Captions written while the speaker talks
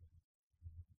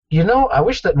I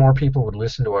wish that more people would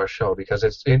listen to our show because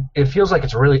it feels like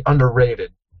it's really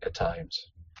underrated at times.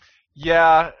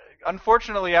 Yeah,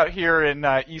 unfortunately out here in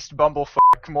East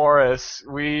Bumblefuck Morris,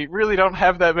 we really don't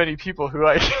have that many people who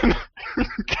I can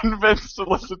convince to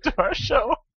listen to our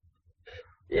show.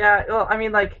 Yeah, well, I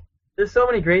mean, like, there's so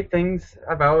many great things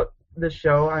about this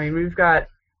show. I mean, we've got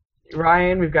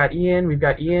Ryan, we've got Ian, we've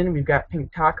got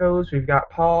Pink Tacos, we've got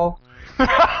Paul. Oh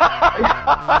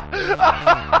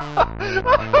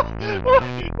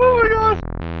my god!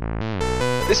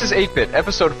 This is 8-Bit,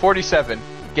 episode 47,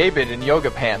 Gay-Bit in Yoga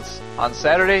Pants, on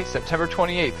Saturday, September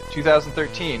 28th,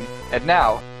 2013, and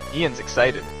now, Ian's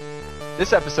excited.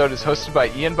 This episode is hosted by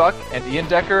Ian Buck and Ian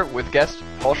Decker with guest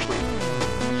Paul Schliep.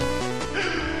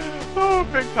 Oh,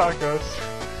 Pink Tacos.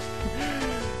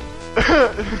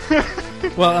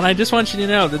 Well, and I just want you to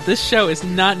know that this show is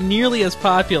not nearly as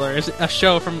popular as a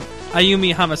show from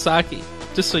Ayumi Hamasaki,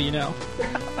 just so you know.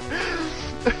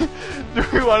 Do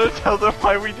we want to tell them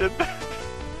why we did that?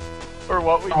 Or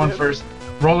what we did? One first.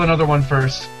 Roll another one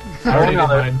first. I already did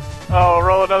mine. Oh,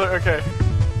 roll another, okay.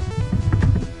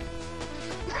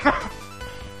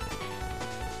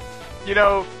 You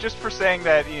know, just for saying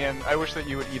that, Ian, I wish that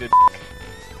you would eat a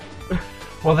dick.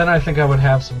 Well, then I think I would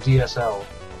have some DSL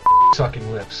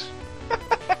sucking lips.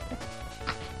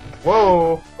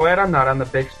 Whoa, glad I'm not on the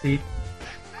big seat.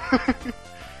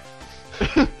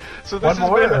 So this has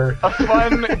been a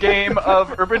fun game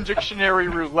of Urban Dictionary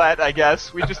Roulette, I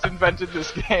guess. We just invented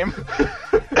this game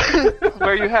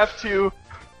where you have to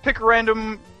pick a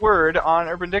random word on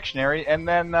Urban Dictionary, and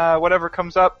then whatever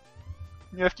comes up,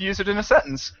 you have to use it in a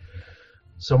sentence.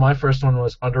 So my first one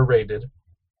was underrated.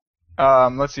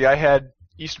 Let's see, I had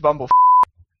East Bumble.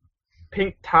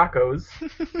 Pink Tacos.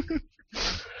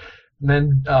 And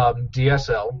then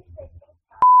DSL.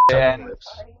 And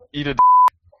eat a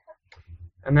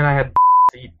And then I had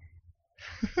seat.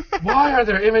 Why are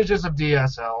there images of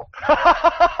DSL?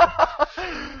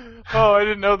 Oh, I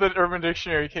didn't know that Urban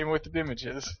Dictionary came with the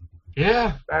images.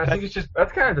 Yeah, I think it's just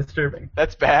That's kind of disturbing.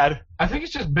 That's bad. I think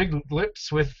it's just big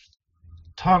lips with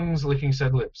tongues licking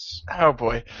said lips. Oh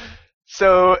boy.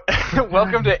 So,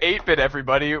 welcome to 8-Bit,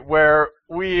 everybody, where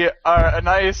we are a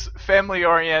nice,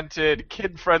 family-oriented,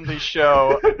 kid-friendly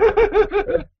show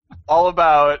all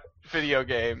about video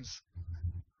games.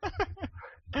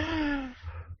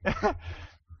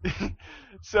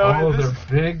 So they're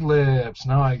big lips.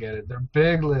 Now I get it. They're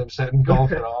big lips that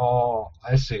engulf it all.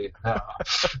 I see now.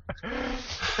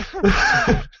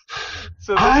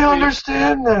 I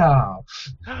understand now.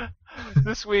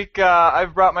 This week,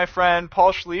 I've brought my friend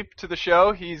Paul Schliep to the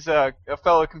show. He's a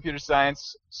fellow computer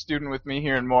science student with me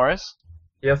here in Morris.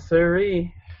 Yes,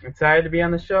 sirree. I'm excited to be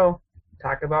on the show.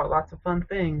 Talk about lots of fun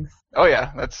things. Oh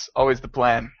yeah, that's always the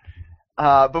plan.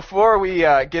 Before we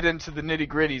get into the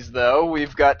nitty-gritties, though,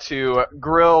 we've got to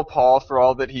grill Paul for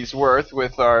all that he's worth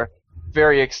with our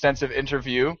very extensive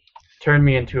interview. Turn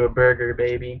me into a burger,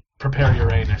 baby. Prepare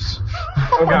your anus.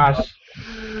 Oh gosh.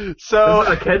 So this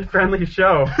is a kid-friendly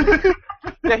show.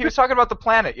 Yeah, he was talking about the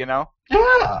planet, you know?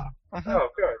 Yeah. Oh,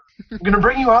 good. I'm going to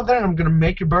bring you out there, and I'm going to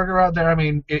make your burger out there. I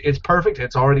mean, it's perfect.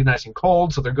 It's already nice and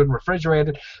cold, so they're good and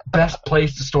refrigerated. Best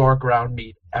place to store ground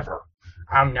meat ever.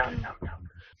 No.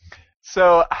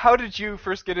 So, how did you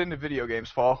first get into video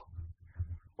games, Paul?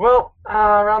 Well,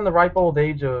 around the ripe old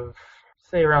age of,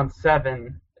 say, around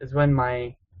 7 is when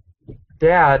my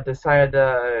dad decided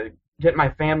to get my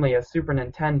family a Super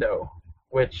Nintendo,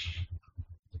 which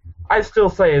I still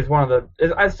say is it's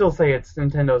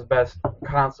Nintendo's best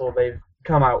console they've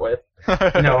come out with.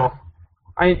 You know,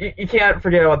 you can't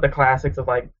forget about the classics of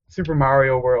like Super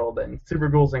Mario World and Super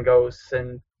Ghouls and Ghosts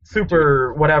and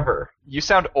Super whatever. You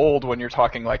sound old when you're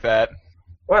talking like that.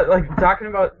 What, like talking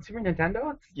about Super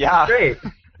Nintendo? Yeah. It's great.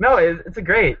 No, it's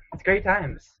great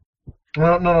times.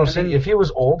 No. See, if he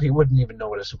was old, he wouldn't even know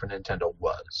what a Super Nintendo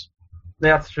was.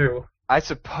 That's true. I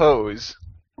suppose.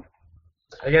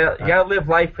 You gotta live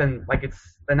life in like it's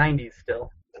the 90s still.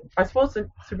 I suppose the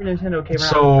Super Nintendo came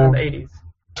around in the 80s.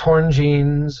 Torn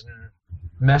jeans and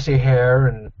messy hair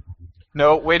and.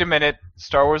 No, wait a minute.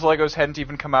 Star Wars Legos hadn't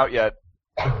even come out yet.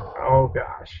 Oh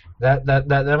gosh. That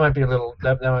might be a little.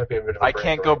 That might be a bit of. I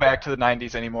can't go back to the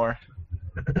 90s anymore.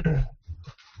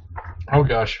 Oh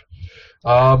gosh.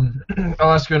 I'll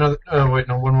ask you another.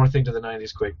 One more thing to the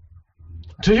 90s, quick.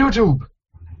 To YouTube.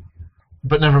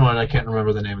 But never mind. I can't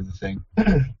remember the name of the thing.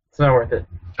 It's not worth it.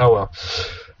 Oh well.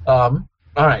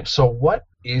 All right. So, what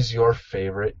is your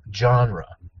favorite genre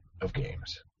of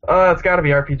games? It's got to be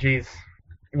RPGs.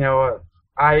 You know,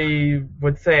 I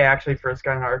would say I actually first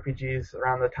got into RPGs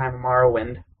around the time of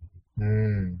Morrowind.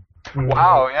 Mm.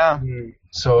 Wow, yeah.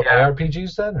 So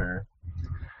ARPGs then, or?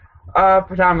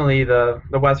 Predominantly the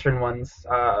Western ones.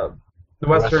 The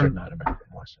Western, not American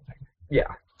Western. yeah.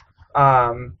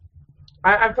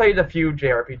 I've played a few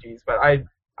JRPGs, but I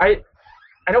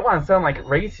don't want to sound like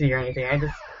racy or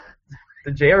anything.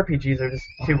 The JRPGs are just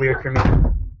too weird for me.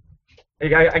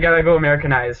 I gotta go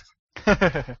Americanized.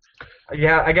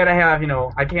 Yeah, I gotta have,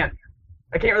 I can't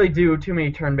really do too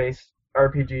many turn-based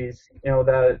RPGs.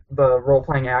 The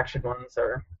role-playing action ones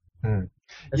are.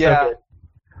 Yeah. So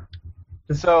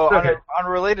good. So on a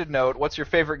related note, what's your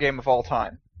favorite game of all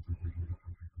time?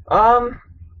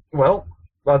 Well,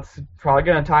 that's probably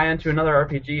gonna tie into another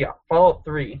RPG, Fallout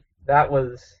 3. That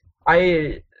was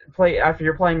after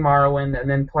you're playing Morrowind and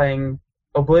then playing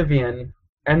Oblivion,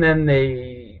 and then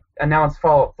they announced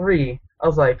Fallout 3. I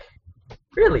was like,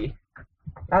 really?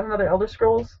 Not another Elder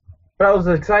Scrolls? But I was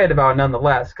excited about it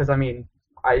nonetheless, because I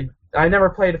never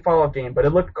played a Fallout game, but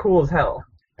it looked cool as hell.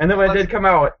 And then when it did come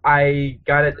out, I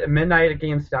got it at midnight at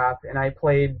GameStop, and I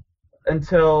played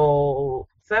until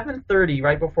 7:30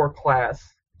 right before class.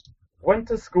 Went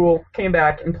to school, came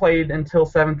back, and played until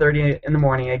 7:30 in the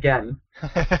morning again.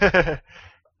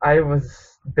 I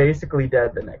was basically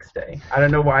dead the next day. I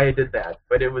don't know why I did that,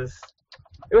 but it was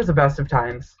the best of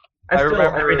times. I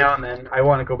remember, every now and then, I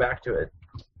want to go back to it.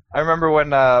 I remember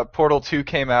when Portal 2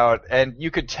 came out, and you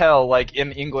could tell, like,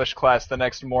 in English class the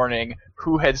next morning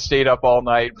who had stayed up all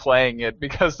night playing it,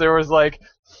 because there was, like,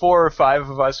 4 or 5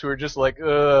 of us who were just like,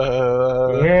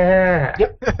 ugh. Yeah.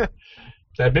 Yep.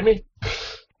 That'd be me.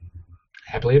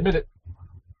 Happily admit it.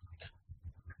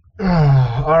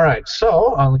 Alright,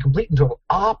 so, on the complete and total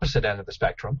opposite end of the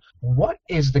spectrum, what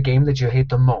is the game that you hate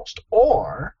the most?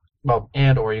 Or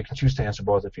you can choose to answer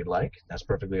both if you'd like. That's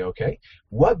perfectly okay.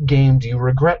 What game do you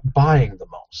regret buying the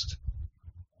most?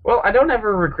 Well, I don't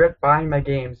ever regret buying my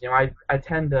games. I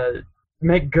tend to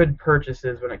make good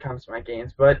purchases when it comes to my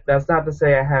games, but that's not to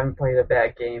say I haven't played a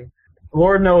bad game.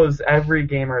 Lord knows every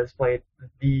gamer has played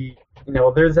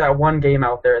there's that one game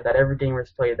out there that every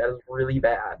gamer's played that is really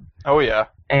bad. Oh, yeah.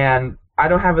 And I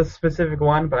don't have a specific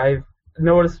one, but I've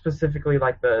noticed specifically,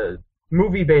 like, the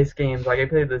movie-based games. Like, I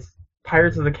played this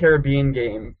Pirates of the Caribbean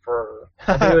game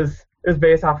I think it was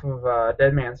based off of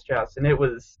Dead Man's Chest, and it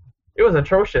was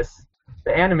atrocious.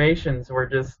 The animations were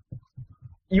just,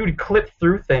 you would clip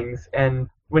through things, and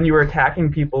when you were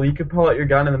attacking people, you could pull out your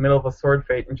gun in the middle of a sword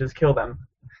fight and just kill them.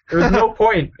 There was no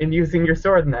point in using your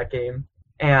sword in that game.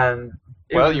 And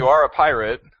you are a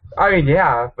pirate.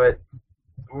 Yeah, but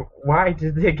why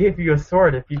did they give you a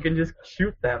sword if you can just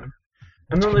shoot them?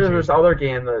 And then there was this other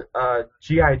game, the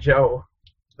G.I. Joe.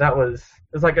 It was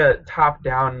like a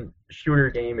top-down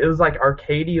shooter game. It was like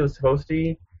arcadey, it was supposed to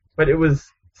be, but it was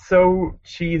so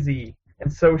cheesy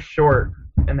and so short,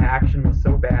 and the action was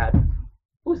so bad.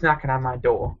 Who's knocking on my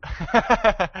door?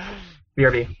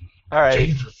 BRB. All right.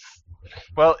 Jesus.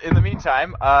 Well, in the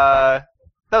meantime, that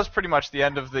was pretty much the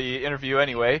end of the interview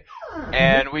anyway,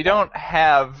 and we don't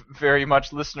have very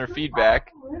much listener feedback.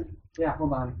 Yeah,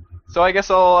 hold on. So I guess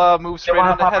I'll move straight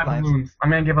on to headlines. I'm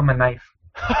gonna give him a knife.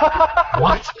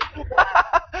 What?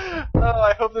 Oh,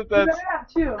 I hope that's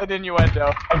an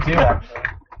innuendo. I do, actually.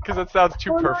 Because it sounds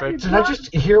too perfect. Did I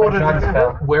just hear what I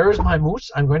heard? Where is my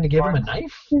moose? I'm going to give him a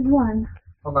knife? There's one.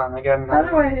 Hold on, I got a By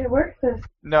knife. the way, it works this.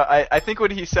 No, I think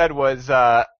what he said was,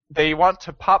 they want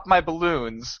to pop my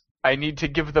balloons, I need to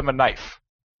give them a knife.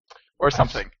 Or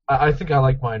something. I think I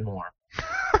like mine more.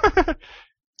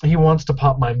 He wants to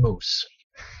pop my moose.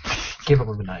 Give him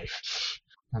a knife.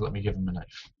 Or let me give him a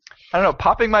knife. I don't know,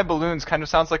 popping my balloons kind of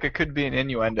sounds like it could be an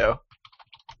innuendo.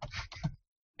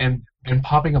 And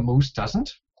popping a moose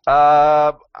doesn't?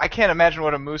 I can't imagine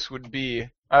what a moose would be.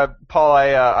 Paul,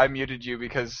 I muted you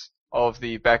because all of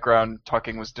the background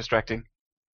talking was distracting.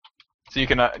 So you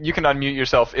can unmute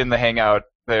yourself in the Hangout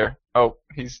there. Oh,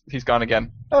 he's gone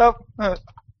again. Oh. All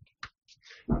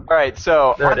right,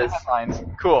 so There on it to is. headlines.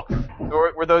 Cool.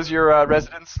 Were those your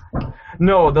residents?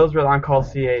 No, those were on-call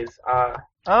CAs.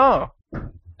 Oh.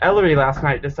 Ellery last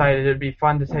night decided it'd be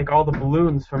fun to take all the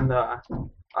balloons from the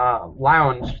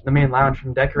the main lounge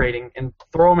from decorating, and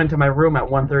throw them into my room at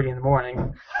 1:30 in the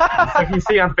morning. So if you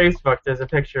see on Facebook, there's a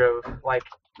picture of like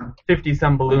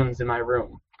 50-some balloons in my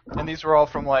room. And these were all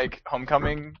from, like,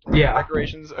 homecoming Yeah.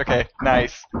 decorations? Okay,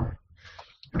 nice.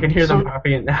 You can hear them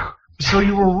popping it now. So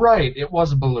you were right. It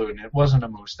was a balloon. It wasn't a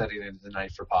moose that he needed the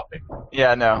knife for popping.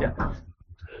 Yeah, no. Yeah.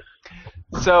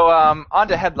 So, on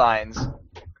to headlines.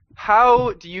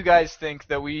 How do you guys think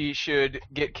that we should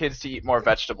get kids to eat more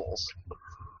vegetables?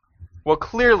 Well,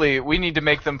 clearly, we need to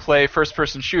make them play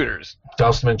first-person shooters.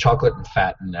 Douse them in chocolate and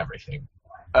fat and everything.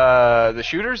 The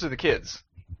shooters or the kids?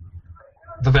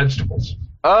 The vegetables.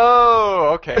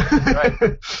 Oh, okay.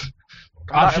 Right.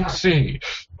 Option C.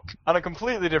 on a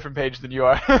completely different page than you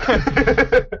are.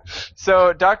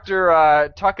 So Dr.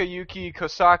 Takayuki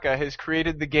Kosaka has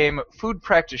created the game Food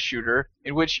Practice Shooter,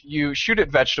 in which you shoot at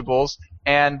vegetables,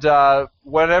 and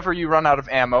whenever you run out of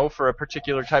ammo for a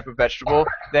particular type of vegetable,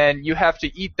 then you have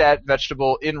to eat that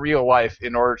vegetable in real life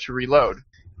in order to reload.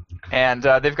 And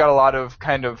they've got a lot of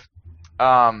kind of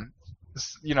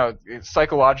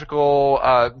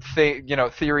psychological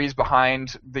theories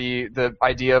behind the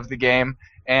idea of the game,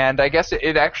 and I guess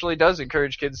it actually does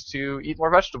encourage kids to eat more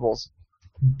vegetables.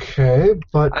 Okay,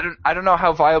 but I don't know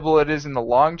how viable it is in the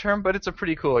long term, but it's a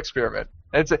pretty cool experiment.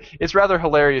 It's rather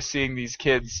hilarious seeing these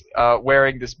kids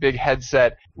wearing this big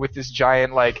headset with this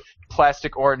giant like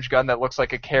plastic orange gun that looks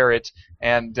like a carrot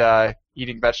and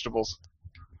eating vegetables.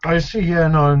 I see. Yeah,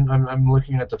 no, I'm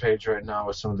looking at the page right now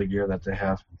with some of the gear that they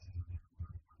have.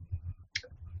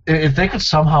 If they could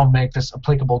somehow make this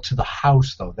applicable to the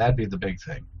house, though, that'd be the big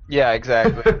thing. Yeah,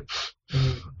 exactly.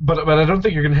 But I don't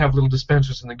think you're going to have little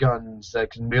dispensers in the guns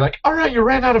that can be like, all right, you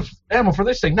ran out of ammo for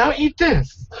this thing, now eat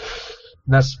this.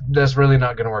 And that's really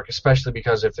not going to work, especially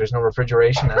because if there's no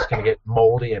refrigeration, that's going to get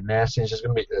moldy and nasty. It's just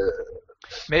going to be...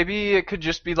 Maybe it could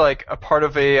just be like a part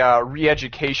of a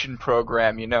re-education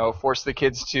program, force the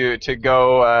kids to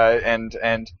go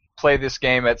and play this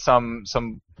game at some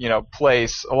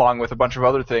place along with a bunch of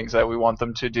other things that we want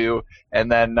them to do,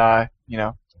 and then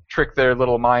trick their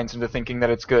little minds into thinking that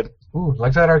it's good. Ooh,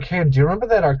 like that arcade. Do you remember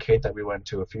that arcade that we went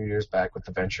to a few years back with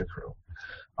the Venture Crew,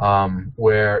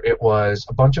 where it was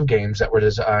a bunch of games that were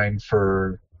designed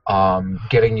for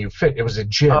getting you fit? It was a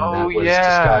gym that was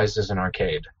disguised as an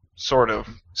arcade. Sort of.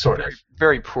 Very,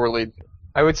 very poorly.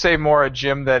 I would say more a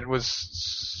gym that was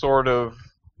sort of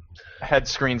had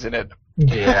screens in it.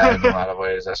 Yeah, in a lot of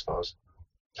ways, I suppose.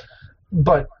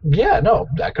 But, yeah, no,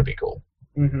 that could be cool.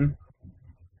 Mm-hmm.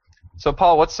 So,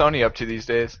 Paul, what's Sony up to these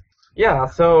days? Yeah,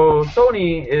 so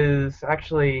Sony is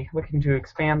actually looking to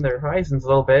expand their horizons a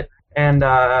little bit and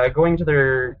going to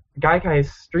their Gaikai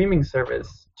streaming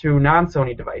service to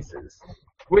non-Sony devices,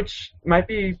 which might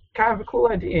be kind of a cool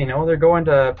idea, They're going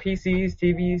to PCs,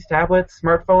 TVs, tablets,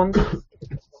 smartphones.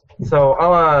 So, a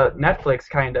la Netflix,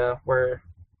 kind of, where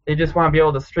they just want to be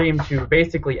able to stream to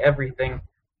basically everything.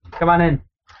 Come on in.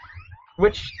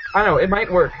 Which, I don't know, it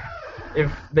might work if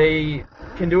they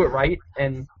can do it right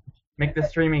and make the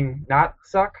streaming not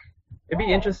suck. It'd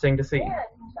be interesting to see.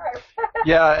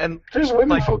 Yeah, and there's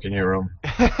women folk in your room.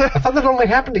 I thought that only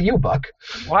happened to you, Buck.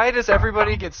 Why does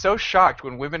everybody get so shocked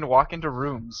when women walk into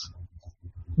rooms?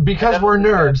 Because we're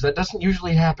nerds. That doesn't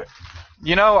usually happen.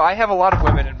 I have a lot of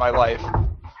women in my life,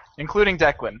 including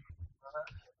Declan.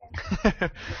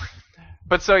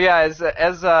 But so yeah, as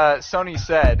Sony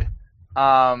said,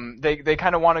 they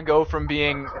kind of want to go from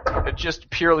being just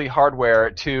purely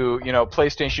hardware to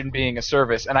PlayStation being a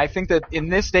service, and I think that in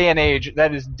this day and age,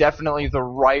 that is definitely the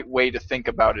right way to think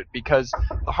about it, because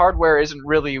the hardware isn't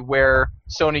really where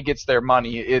Sony gets their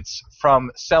money; it's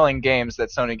from selling games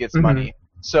that Sony gets money.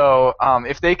 So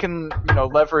if they can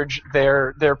leverage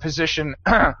their position,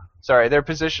 their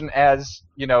position as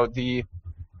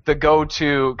the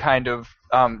go-to kind of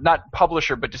not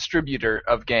publisher but distributor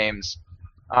of games,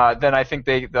 then I think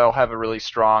they'll have a really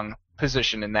strong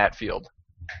position in that field.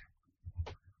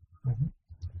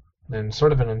 Mm-hmm. And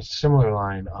sort of in a similar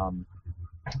line,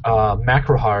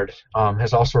 Macrohard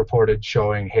has also reported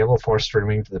showing Halo 4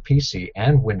 streaming to the PC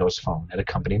and Windows Phone at a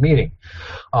company meeting.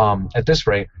 At this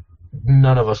rate,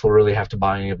 none of us will really have to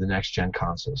buy any of the next-gen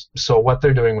consoles. So what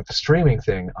they're doing with the streaming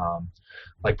thing,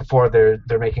 like before,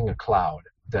 they're making a cloud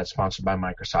that's sponsored by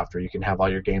Microsoft, where you can have all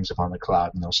your games up on the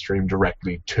cloud and they'll stream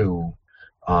directly to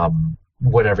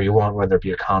whatever you want, whether it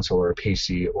be a console or a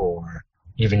PC or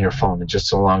even your phone, and just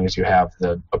so long as you have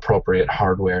the appropriate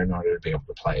hardware in order to be able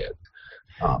to play it.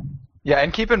 Yeah,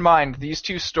 and keep in mind, these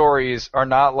two stories are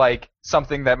not like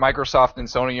something that Microsoft and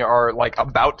Sony are like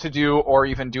about to do or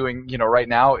even doing, right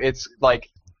now. It's like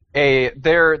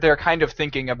they're kind of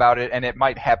thinking about it, and it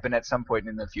might happen at some point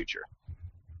in the future.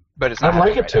 But it's not. I'd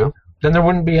like it right to. now. Then there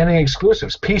wouldn't be any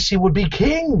exclusives. PC would be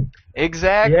king.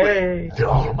 Exactly. Yay. The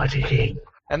almighty king.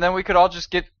 And then we could all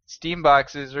just get Steam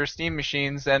boxes or Steam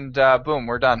machines, and boom,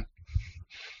 we're done.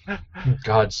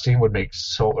 God, Valve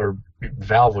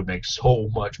would make so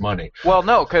much money. Well,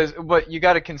 no, but you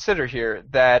got to consider here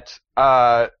that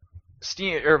Valve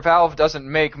doesn't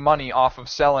make money off of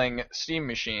selling Steam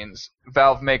machines.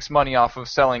 Valve makes money off of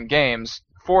selling games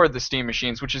for the Steam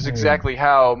machines, which is exactly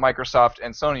how Microsoft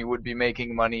and Sony would be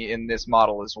making money in this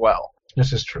model as well.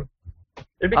 This is true.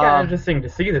 It'd be kind of interesting to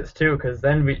see this too, because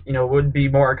then we, would be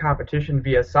more competition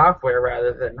via software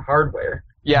rather than hardware.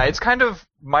 Yeah, it's kind of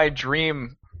my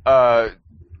dream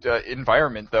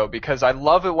environment, though, because I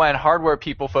love it when hardware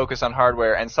people focus on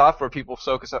hardware and software people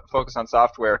focus on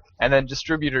software, and then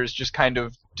distributors just kind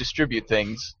of distribute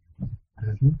things.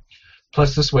 Mm-hmm.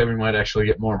 Plus, this way we might actually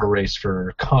get more of a race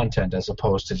for content as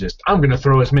opposed to just, I'm going to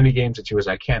throw as many games at you as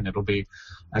I can. It'll be,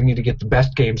 I need to get the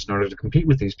best games in order to compete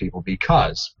with these people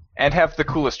because... And have the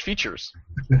coolest features.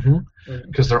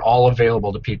 Because they're all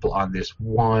available to people on this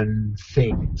one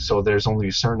thing. So there's only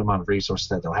a certain amount of resources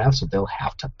that they'll have, so they'll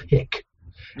have to pick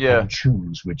and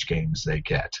choose which games they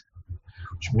get.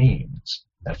 Which means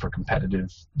that for competitive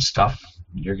stuff,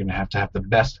 you're going to have the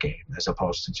best game as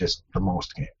opposed to just the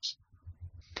most games.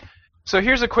 So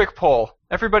here's a quick poll.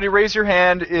 Everybody raise your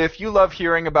hand if you love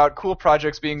hearing about cool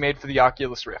projects being made for the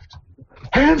Oculus Rift.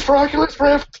 Hands for Oculus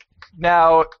Rift!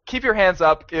 Now, keep your hands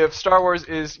up if Star Wars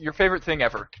is your favorite thing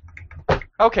ever.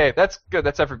 Okay, that's good.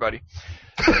 That's everybody.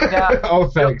 Now, oh,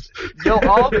 thanks. You'll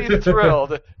all be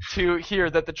thrilled to hear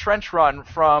that the trench run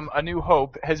from A New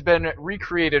Hope has been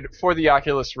recreated for the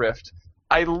Oculus Rift.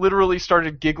 I literally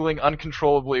started giggling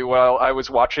uncontrollably while I was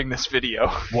watching this video.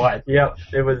 What? Yep,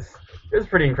 it was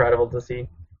pretty incredible to see.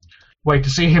 Wait, to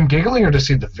see him giggling or to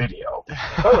see the video?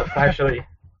 Both, actually.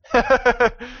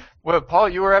 Well, Paul,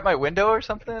 you were at my window or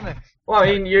something? Well,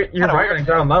 I mean, you're right on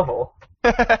ground level.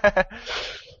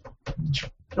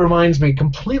 Reminds me,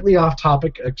 completely off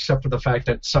topic, except for the fact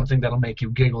that it's something that'll make you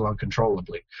giggle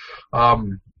uncontrollably.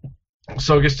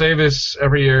 So Gustavus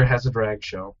every year has a drag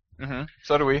show. Mm-hmm.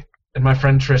 So do we. And my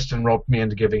friend Tristan roped me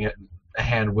into giving it a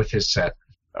hand with his set.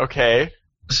 Okay.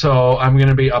 So I'm going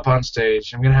to be up on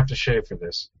stage. I'm going to have to shave for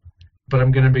this. But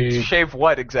I'm going to be... Shave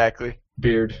what, exactly?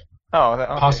 Beard. Oh, okay.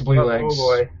 Possibly legs.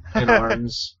 Oh, boy. And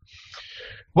arms.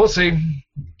 We'll see.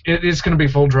 It is going to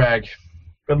be full drag.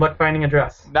 Good luck finding a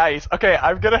dress. Nice. Okay,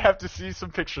 I'm going to have to see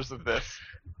some pictures of this.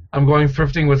 I'm going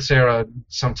thrifting with Sarah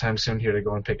sometime soon here to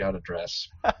go and pick out a dress.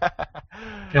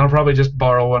 And I'll probably just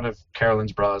borrow one of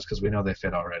Carolyn's bras because we know they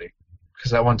fit already.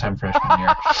 Because that one time freshman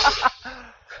year.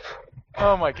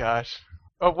 Oh my gosh.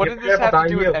 Oh, what did this have to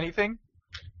do with anything?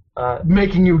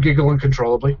 Making you giggle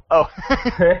uncontrollably. Oh.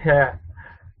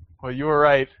 Well, you were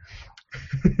right.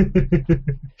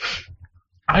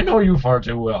 I know you far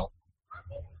too well.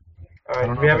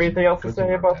 Alright, do we have anything else to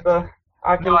say about the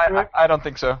Oculus Rift? I don't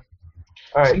think so.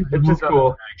 Alright, it's just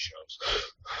cool.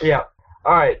 Yeah.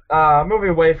 Alright, moving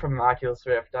away from the Oculus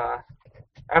Rift,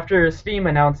 after Steam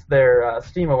announced their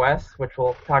SteamOS, which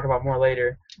we'll talk about more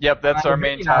later. Yep, that's our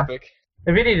main topic.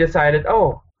 NVIDIA decided,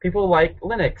 people like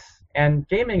Linux and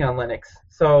gaming on Linux,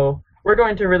 so we're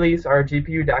going to release our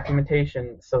GPU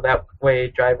documentation so that way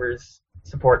drivers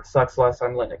support sucks less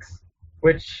on Linux,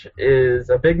 which is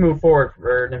a big move forward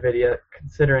for NVIDIA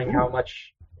considering how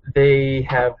much they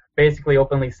have basically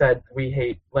openly said we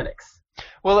hate Linux.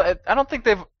 Well, I don't think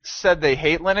they've said they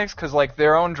hate Linux because like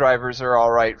their own drivers are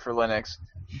all right for Linux,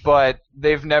 but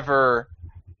they've never,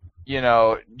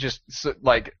 just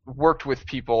like worked with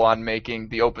people on making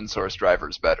the open source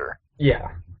drivers better.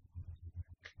 Yeah.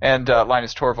 And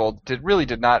Linus Torvald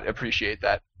did not appreciate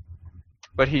that,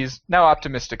 but he's now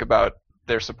optimistic about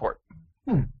their support.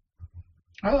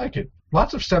 I like it.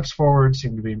 Lots of steps forward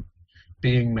seem to be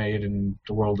being made in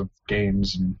the world of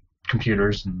games and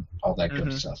computers and all that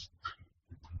good stuff.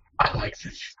 I like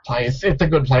this place. It's a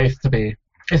good place to be.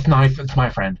 It's nice. It's my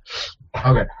friend.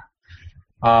 Okay.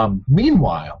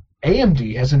 Meanwhile,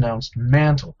 AMD has announced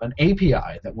Mantle, an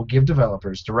API that will give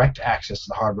developers direct access to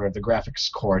the hardware of the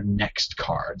graphics core Next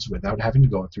cards without having to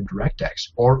go through DirectX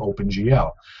or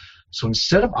OpenGL. So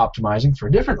instead of optimizing for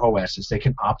different OSs, they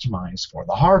can optimize for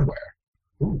the hardware.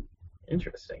 Ooh.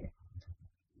 Interesting.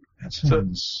 That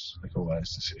sounds like a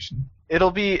wise decision.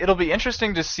 It'll be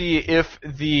interesting to see if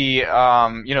the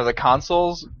the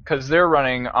consoles, because they're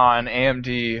running on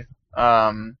AMD what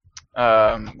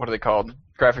are they called,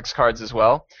 graphics cards as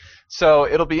well. So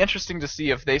it'll be interesting to see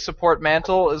if they support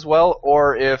Mantle as well,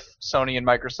 or if Sony and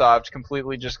Microsoft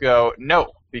completely just go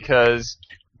no, because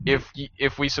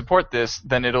if we support this,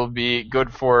 then it'll be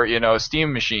good for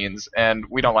Steam machines, and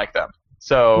we don't like them.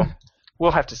 So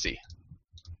we'll have to see.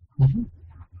 Mm-hmm.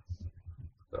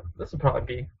 So this will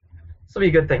be a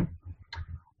good thing.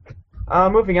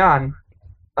 Moving on,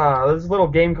 there's a little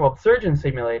game called Surgeon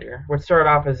Simulator, which started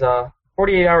off as a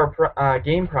 48-hour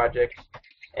game project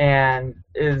and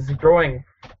is growing,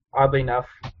 oddly enough.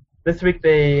 This week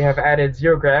they have added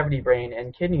zero-gravity brain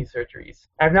and kidney surgeries.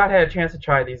 I've not had a chance to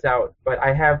try these out, but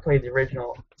I have played the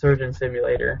original Surgeon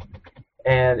Simulator,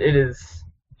 and it is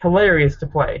hilarious to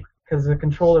play because the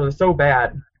controllers are so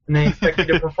bad, and they expect you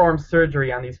to perform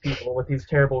surgery on these people with these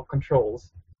terrible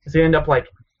controls. So you end up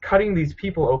cutting these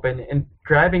people open and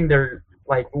grabbing their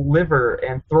liver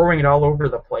and throwing it all over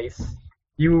the place.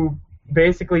 You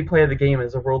basically play the game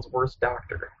as the world's worst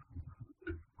doctor.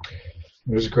 It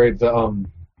was great. So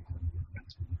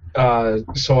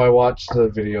I watched the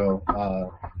video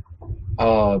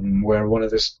where where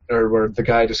the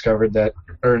guy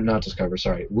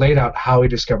laid out how he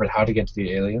discovered how to get to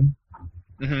the alien.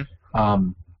 Mm-hmm.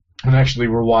 And actually,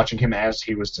 we're watching him as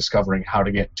he was discovering how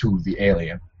to get to the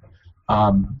alien.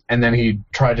 And then he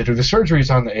tried to do the surgeries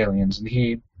on the aliens, and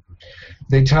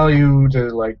they tell you to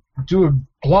like do a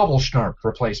global snark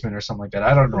replacement or something like that.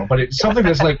 I don't know, but it's something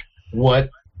that's like what.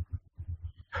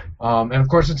 And of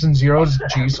course, it's in zero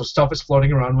G, so stuff is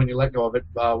floating around when you let go of it.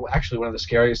 Actually, one of the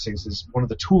scariest things is one of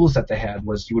the tools that they had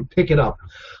was you would pick it up,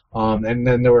 and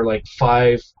then there were like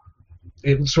 5.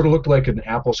 It sort of looked like an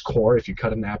apple's core if you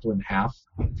cut an apple in half.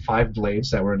 5 blades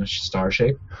that were in a star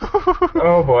shape.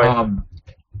 Oh boy.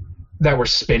 That were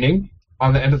spinning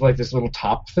on the end of like this little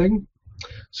top thing.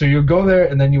 So you would go there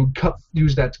and then you would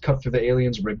use that to cut through the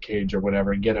alien's rib cage or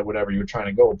whatever and get at whatever you were trying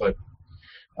to go. But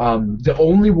the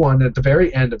only one at the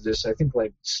very end of this, I think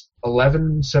like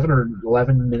 7 or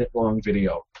 11 minute long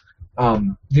video,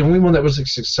 the only one that was a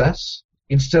success,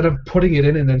 instead of putting it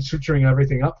in and then suturing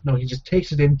everything up, no, he just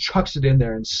takes it in, chucks it in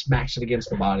there, and smacks it against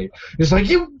the body. It's like,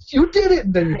 you did it!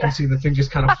 And then you can see the thing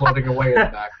just kind of floating away in the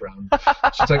background.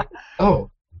 So it's like, oh,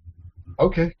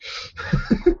 okay.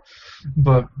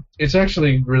 But it's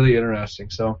actually really interesting.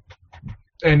 So,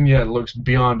 and yeah, it looks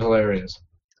beyond hilarious.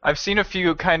 I've seen a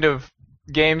few kind of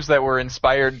games that were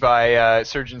inspired by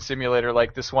Surgeon Simulator,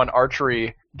 like this one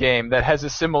archery game that has a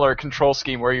similar control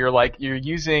scheme where you're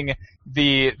using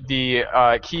the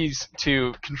keys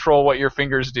to control what your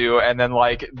fingers do, and then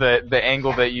like the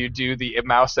angle that you do the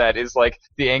mouse at is like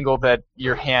the angle that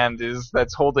your hand is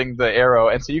that's holding the arrow,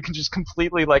 and so you can just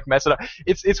completely like mess it up.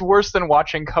 It's worse than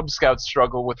watching Cub Scouts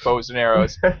struggle with bows and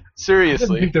arrows. Seriously. I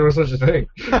didn't think there was such a thing.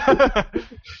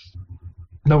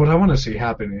 No, what I want to see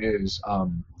happen is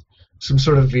some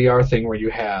sort of VR thing where you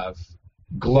have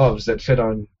gloves that fit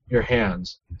on your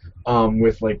hands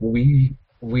with like Wii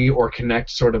or Kinect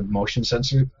sort of motion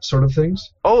sensor sort of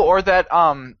things. Oh, or that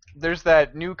there's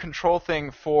that new control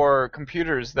thing for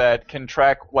computers that can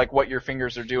track like what your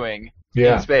fingers are doing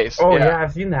in space. Oh yeah,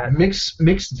 I've seen that.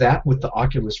 Mix that with the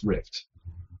Oculus Rift.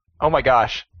 Oh my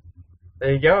gosh.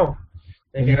 There you go.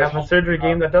 Then you have a surgery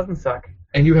game that doesn't suck.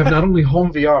 And you have not only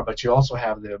home VR, but you also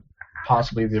have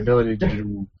possibly the ability to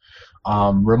do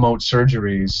remote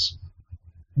surgeries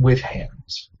with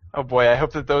hands. Oh boy, I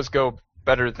hope that those go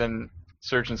better than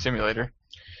Surgeon Simulator.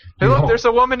 Hey look, there's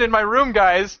a woman in my room,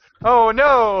 guys! Oh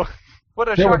no! What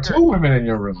a shocker. There were 2 women in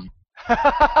your room.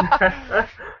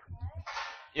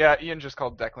 Yeah, Ian just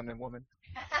called Declan a woman.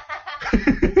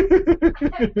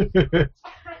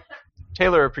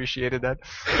 Taylor appreciated that.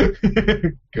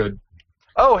 Good.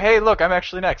 Oh, hey, look, I'm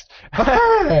actually next.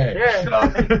 Hey!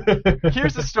 So,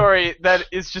 here's a story that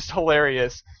is just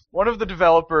hilarious. One of the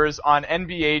developers on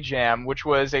NBA Jam, which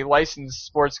was a licensed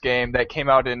sports game that came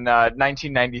out in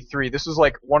 1993. This was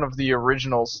like one of the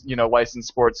original, licensed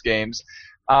sports games.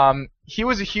 He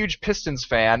was a huge Pistons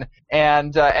fan,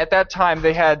 and at that time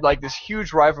they had like this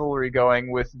huge rivalry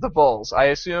going with the Bulls. I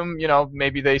assume,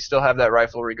 maybe they still have that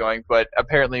rivalry going, but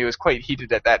apparently it was quite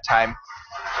heated at that time.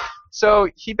 So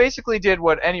he basically did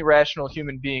what any rational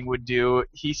human being would do.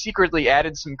 He secretly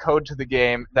added some code to the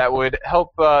game that would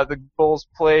help the Bulls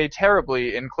play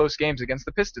terribly in close games against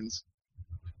the Pistons.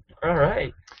 All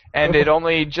right. And it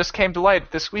only just came to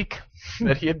light this week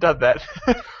that he had done that.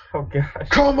 Oh, gosh.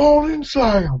 Come on in,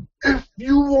 Sam, if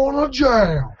you want to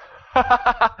jam.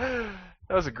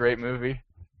 That was a great movie.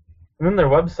 And then their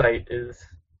website is...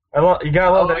 you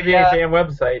gotta love that NBA Jam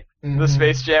website. The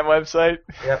Space Jam website?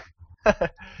 Yep.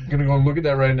 I'm going to go look at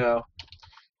that right now.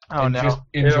 Oh, no. Just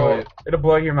enjoy it. It'll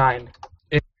blow your mind.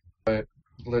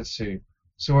 Let's see.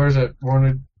 So where is it?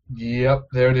 Yep,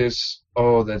 there it is.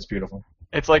 Oh, that's beautiful.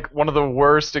 It's like one of the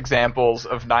worst examples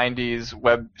of 90s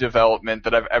web development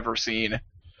that I've ever seen.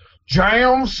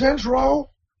 Jam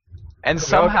Central? And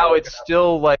somehow it's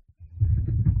still, like,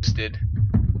 posted.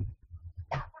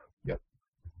 Yep.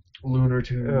 Lunar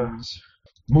Tunes.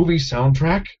 Movie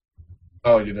soundtrack?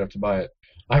 Oh, you'd have to buy it.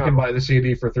 I can buy the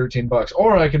CD for $13,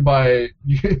 or I can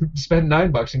spend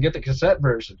 $9 and get the cassette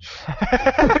version.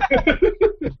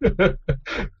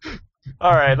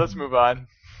 All right, let's move on.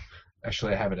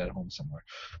 Actually, I have it at home somewhere.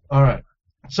 All right.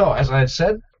 So, as I had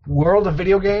said, world of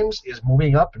video games is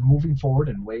moving up and moving forward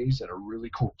in ways that are really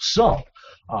cool. So,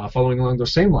 following along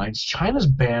those same lines, China's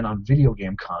ban on video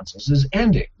game consoles is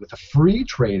ending with a free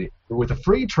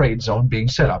trade zone being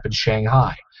set up in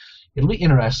Shanghai. It'll be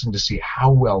interesting to see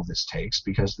how well this takes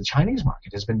because the Chinese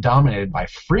market has been dominated by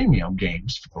freemium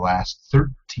games for the last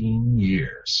 13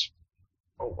 years.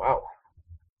 Oh, wow.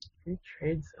 Free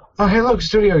trade sales. Oh, hey, look,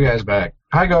 Studio Guy's back.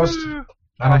 Hi, Ghost.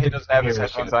 He doesn't have his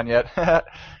headphones on yet. Ah!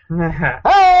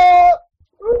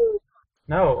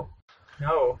 No,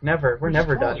 never. We're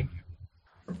never done.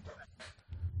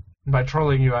 By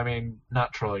trolling you, I mean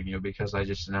not trolling you, because I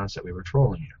just announced that we were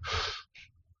trolling you.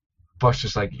 Buck's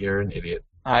just like, you're an idiot.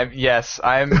 I'm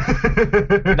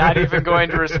not even going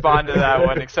to respond to that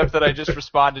one, except that I just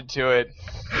responded to it.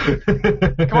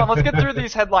 Come on, let's get through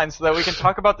these headlines so that we can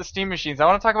talk about the Steam machines. I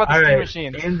want to talk about the Steam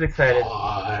machines. Ian's excited.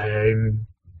 Fine.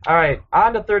 Alright,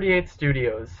 on to 38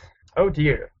 Studios. Oh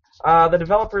dear. The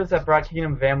developers that brought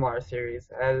Kingdom of Amalur series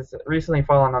has recently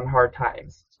fallen on hard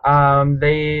times.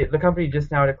 The company just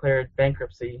now declared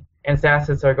bankruptcy, and its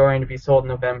assets are going to be sold in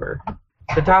November.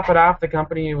 To top it off, the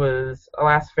company was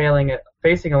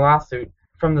facing a lawsuit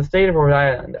from the state of Rhode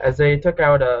Island as they took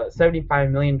out a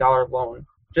 $75 million loan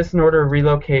just in order to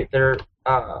relocate from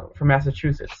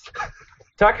Massachusetts.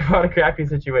 Talk about a crappy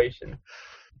situation.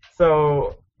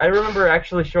 So, I remember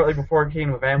actually shortly before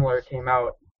Kingdom of Amalur came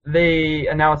out, they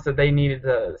announced that they needed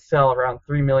to sell around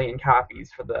 3 million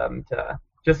copies for them to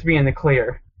just be in the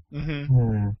clear.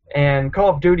 Mm-hmm. And Call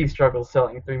of Duty struggles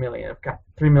selling 3 million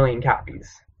copies.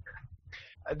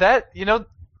 That,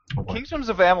 Kingdoms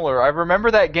of Amalur, I remember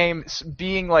that game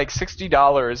being like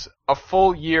 $60 a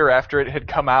full year after it had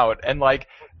come out, and like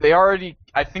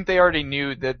I think they already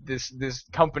knew that this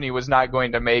company was not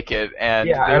going to make it, and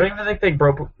yeah, I don't even think they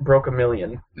broke a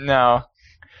million. No.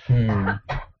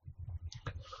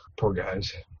 Poor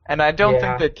guys. And I don't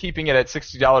think that keeping it at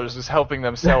 $60 was helping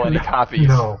them sell any copies.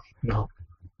 No,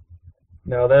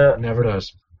 that never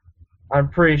does. I'm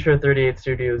pretty sure 38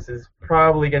 Studios is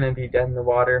probably going to be dead in the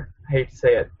water. I hate to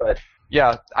say it, but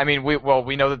yeah, I mean,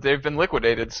 we know that they've been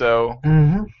liquidated, so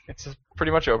it's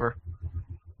pretty much over.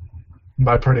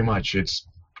 By pretty much, it's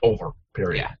over.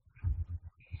 Period.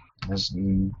 Yeah.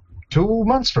 2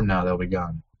 months from now, they'll be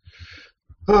gone.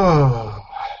 Oh,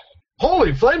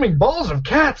 holy flaming balls of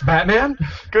cats, Batman!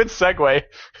 Good segue.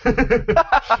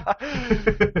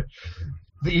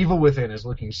 The evil within is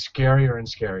looking scarier and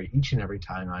scarier each and every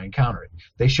time I encounter it.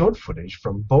 They showed footage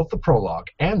from both the prologue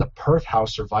and the Perth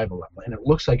House survival level, and it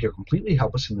looks like you're completely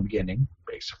helpless in the beginning,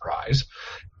 big surprise,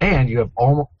 and you have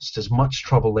almost as much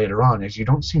trouble later on as you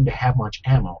don't seem to have much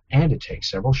ammo, and it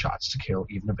takes several shots to kill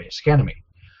even a basic enemy.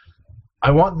 I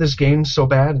want this game so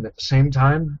bad, and at the same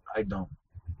time, I don't.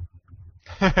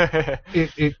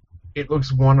 It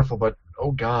looks wonderful, but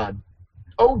oh god.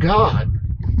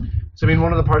 So, I mean,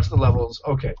 one of the parts of the levels,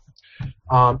 okay,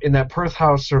 in that Perth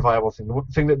House survival thing, the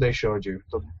thing that they showed you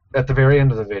at the very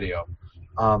end of the video,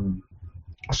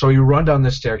 so you run down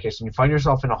this staircase and you find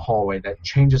yourself in a hallway that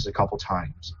changes a couple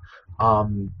times.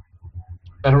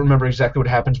 I don't remember exactly what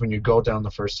happens when you go down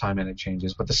the first time and it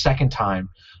changes, but the second time,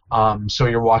 so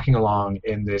you're walking along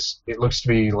in this, it looks to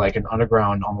be like an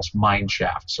underground, almost mine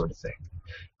shaft sort of thing.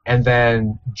 And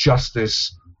then just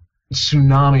this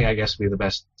tsunami, I guess would be the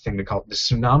best thing to call it, the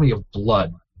tsunami of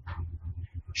blood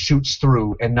shoots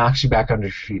through and knocks you back under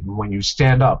your feet, and when you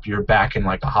stand up, you're back in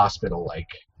like a hospital, like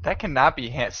that cannot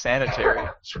be sanitary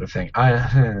sort of thing.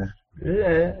 Yeah.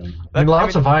 I mean,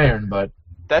 lots of iron, but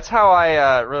that's how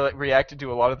I reacted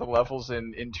to a lot of the levels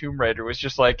in Tomb Raider. Was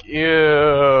just like,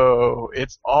 ew,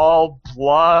 it's all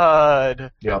blood.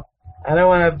 Yep. I don't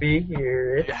want to be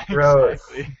here. It's gross.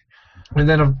 Exactly. And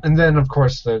then of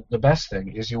course the best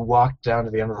thing is you walk down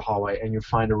to the end of the hallway and you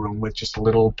find a room with just a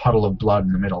little puddle of blood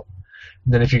in the middle.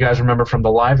 And then if you guys remember from the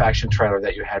live action trailer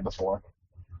that you had before,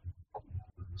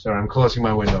 sorry, I'm closing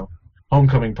my window.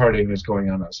 Homecoming partying is going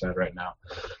on outside right now,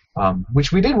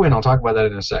 which we did win. I'll talk about that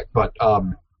in a sec. But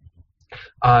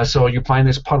so you find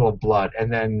this puddle of blood,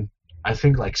 and then I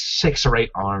think like 6 or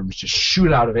 8 arms just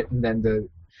shoot out of it, and then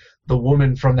the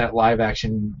woman from that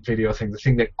live-action video thing, the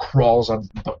thing that crawls on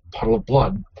the puddle of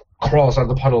blood,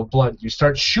 you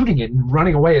start shooting it and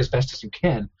running away as best as you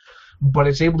can, but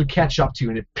it's able to catch up to you,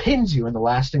 and it pins you, and the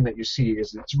last thing that you see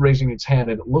is it's raising its hand,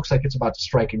 and it looks like it's about to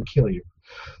strike and kill you,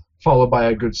 followed by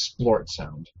a good splort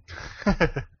sound.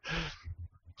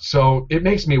 So it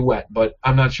makes me wet, but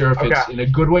I'm not sure if it's in a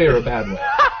good way or a bad way.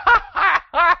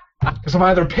 Because I'm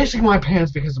either pissing my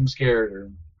pants because I'm scared, or...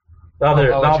 And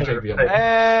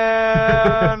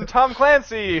Tom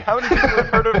Clancy. How many people have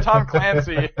heard of Tom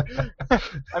Clancy?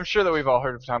 I'm sure that we've all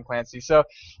heard of Tom Clancy. So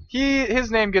his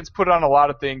name gets put on a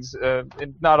lot of things.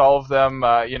 Not all of them,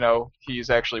 he's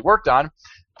actually worked on.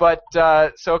 But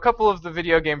so a couple of the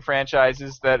video game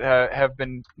franchises that have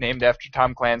been named after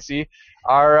Tom Clancy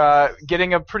are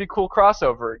getting a pretty cool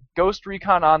crossover. Ghost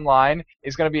Recon Online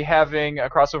is going to be having a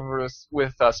crossover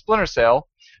with Splinter Cell,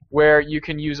 where you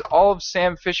can use all of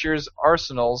Sam Fisher's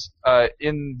arsenals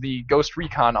in the Ghost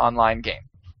Recon Online game.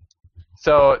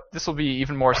 So this will be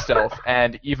even more stealth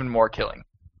and even more killing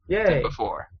Yay. than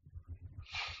before.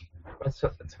 That's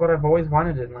what I've always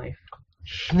wanted in life.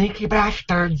 Sneaky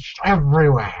bastards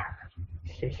everywhere.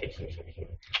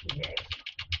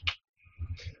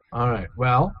 Alright,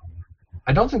 well,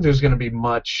 I don't think there's going to be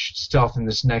much stealth in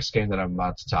this next game that I'm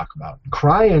about to talk about.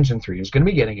 CryEngine 3 is going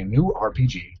to be getting a new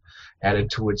RPG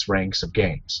added to its ranks of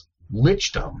games.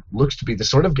 Lichdom looks to be the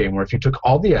sort of game where if you took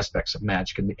all the aspects of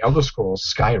Magic and the Elder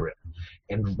Scrolls Skyrim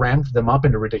and ramped them up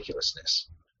into ridiculousness.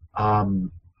 I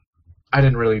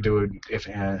didn't really do it.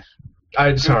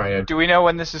 Do we know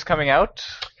when this is coming out?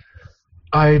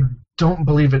 I don't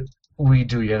believe we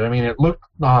do yet. I mean, it looked.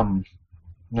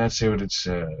 Let's see what it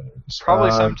says.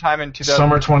 Probably sometime in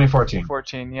summer 2014.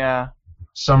 14, yeah.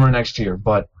 Summer next year,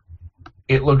 but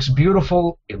it looks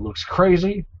beautiful. It looks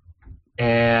crazy,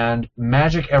 and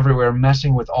magic everywhere,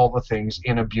 messing with all the things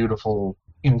in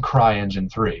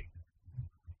CryEngine 3.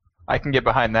 I can get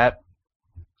behind that.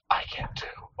 I can too.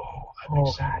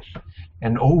 Oh gosh.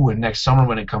 And next summer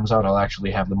when it comes out, I'll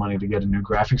actually have the money to get a new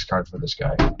graphics card for this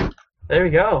guy. There we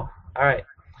go. All right.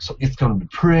 So it's gonna be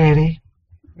pretty.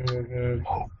 Mm-hmm.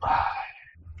 Oh my.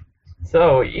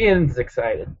 So Ian's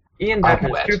excited. Ian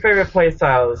Becker's two favorite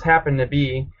playstyles happen to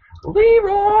be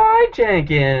Leroy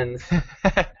Jenkins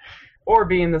or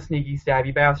being the sneaky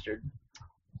stabby bastard.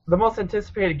 The most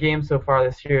anticipated game so far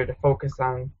this year to focus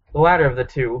on the latter of the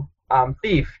two,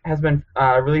 Thief, has been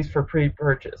released for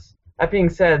pre-purchase. That being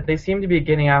said, they seem to be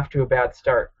getting off to a bad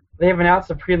start. They have announced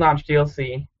a pre-launch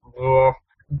DLC,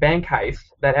 Bank Heist,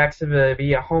 that acts to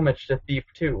be a homage to Thief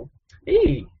 2.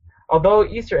 Although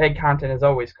Easter egg content is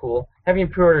always cool, having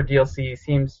pre-order DLC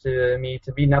seems to me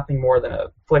to be nothing more than a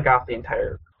flick off the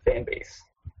entire fan base.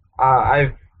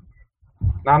 I'm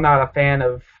not a fan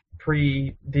of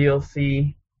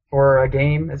pre-DLC for a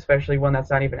game, especially one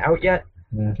that's not even out yet,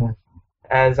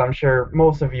 as I'm sure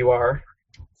most of you are.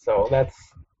 So let's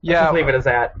just leave it as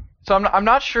that. So I'm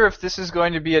not sure if this is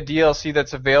going to be a DLC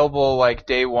that's available like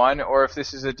day one, or if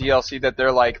this is a DLC that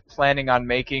they're like planning on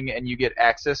making and you get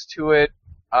access to it.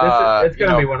 It's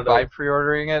going to be one of those. By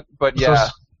pre-ordering it, but yeah.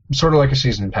 So sort of like a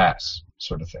season pass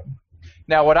sort of thing.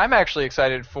 Now, what I'm actually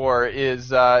excited for is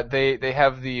they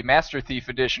have the Master Thief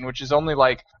Edition, which is only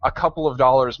like a couple of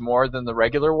dollars more than the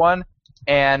regular one.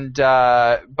 And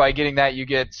by getting that, you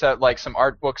get like some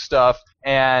art book stuff,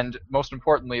 and most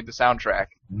importantly, the soundtrack.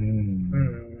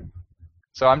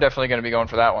 So I'm definitely going to be going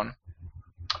for that one.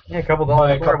 Yeah, a couple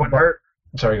dollars more wouldn't hurt.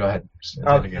 Sorry, go ahead.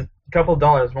 A couple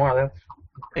dollars more. That's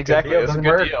exactly. That's a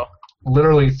good deal.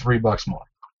 Literally $3 more.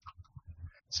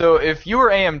 So if you were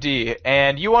AMD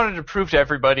and you wanted to prove to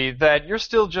everybody that you're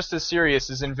still just as serious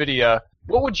as NVIDIA,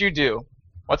 what would you do?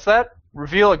 What's that?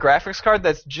 Reveal a graphics card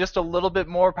that's just a little bit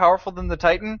more powerful than the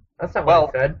Titan? That's not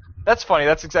what I said. That's funny.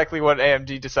 That's exactly what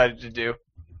AMD decided to do.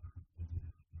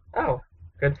 Oh,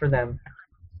 good for them.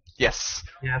 Yes.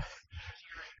 Yes.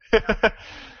 It's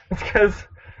because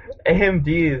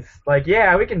AMD is like,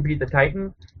 yeah, we can beat the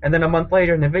Titan, and then a month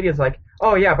later, NVIDIA's like,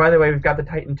 oh yeah, by the way, we've got the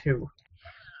Titan 2.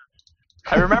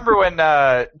 I remember when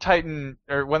the Titan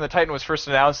was first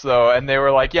announced, though, and they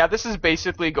were like, "Yeah, this is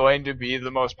basically going to be the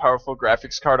most powerful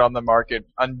graphics card on the market,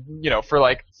 for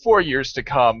like 4 years to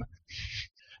come."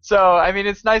 So, I mean,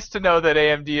 it's nice to know that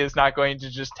AMD is not going to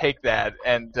just take that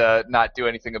and not do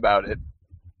anything about it.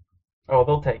 Oh,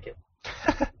 they'll take it.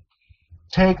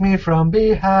 Take me from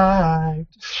behind.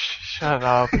 Shut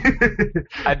up.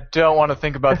 I don't want to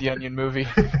think about the Onion movie.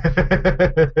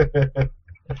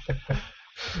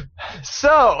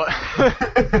 So,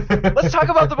 let's talk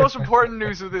about the most important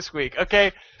news of this week,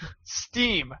 okay?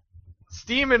 Steam.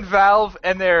 Steam and Valve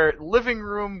and their living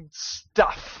room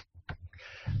stuff.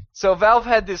 So Valve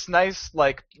had this nice,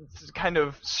 like, kind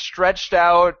of stretched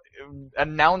out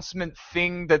announcement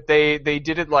thing that they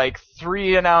did it like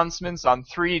 3 announcements on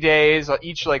 3 days,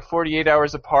 each like 48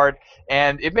 hours apart,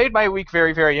 and it made my week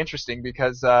very, very interesting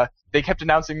because they kept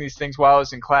announcing these things while I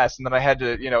was in class, and then I had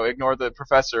to, ignore the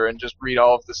professor and just read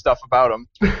all of the stuff about them.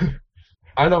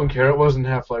 I don't care. It wasn't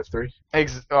Half-Life 3.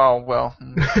 Oh, well.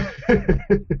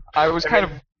 I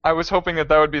was hoping that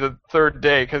would be the 3rd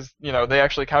day because, they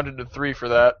actually counted to 3 for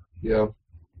that. Yeah.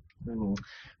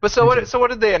 But so what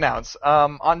did they announce?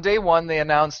 On day 1, they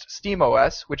announced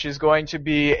SteamOS, which is going to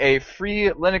be a free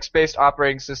Linux-based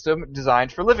operating system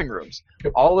designed for living rooms.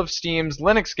 Yep. All of Steam's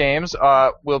Linux games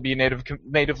will be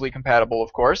natively compatible,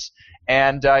 of course,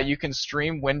 and you can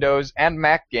stream Windows and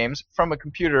Mac games from a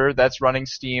computer that's running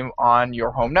Steam on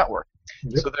your home network.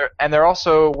 Yep. So they're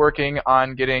also working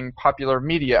on getting popular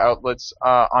media outlets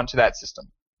onto that system.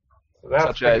 That's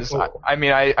such as, cool.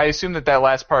 I assume that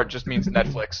last part just means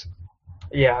Netflix.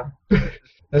 Yeah.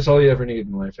 That's all you ever need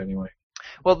in life, anyway.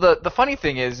 Well, the funny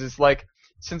thing is like,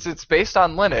 since it's based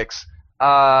on Linux,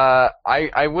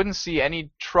 I wouldn't see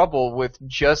any trouble with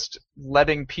just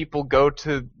letting people go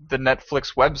to the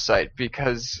Netflix website,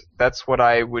 because that's what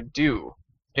I would do.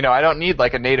 You know, I don't need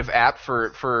like a native app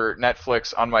for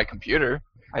Netflix on my computer.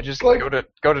 I just go to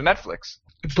Netflix.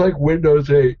 It's like Windows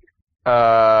 8.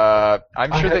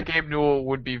 I'm sure that Gabe Newell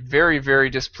would be very, very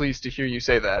displeased to hear you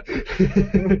say that.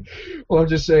 Well, I'm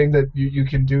just saying that you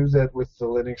can do that with the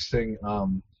Linux thing,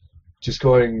 just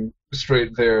going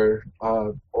straight there,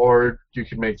 or you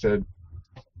can make going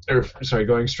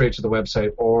straight to the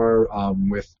website, or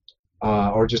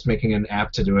or just making an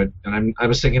app to do it. And I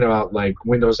was thinking about like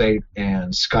Windows 8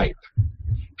 and Skype,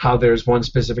 how there's one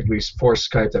specifically for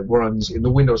Skype that runs in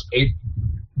the Windows 8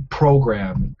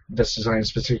 program that's designed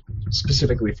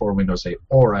specifically for Windows 8,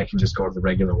 or I can just go to the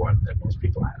regular one that most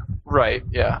people have. Right,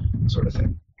 yeah. Sort of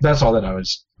thing. That's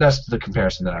the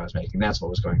comparison that I was making. That's what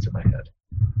was going through my head.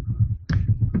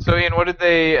 So, Ian, what did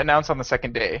they announce on the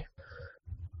second day?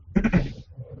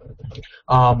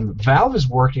 Valve is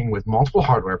working with multiple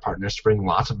hardware partners to bring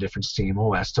lots of different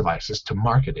SteamOS devices to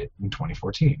market it in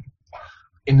 2014.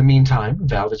 In the meantime,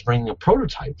 Valve is bringing a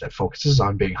prototype that focuses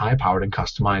on being high-powered and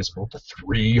customizable to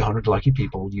 300 lucky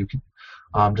people.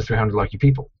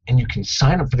 And you can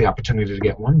sign up for the opportunity to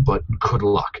get one, but good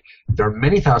luck. There are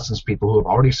many thousands of people who have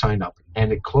already signed up,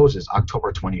 and it closes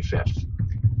October 25th.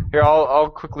 Here, I'll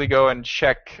quickly go and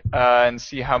check and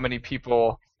see how many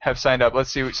people have signed up. Let's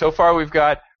see. So far, we've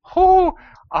got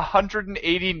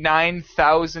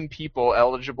 189,000 people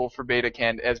eligible for beta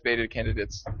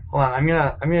candidates. Hold on, I'm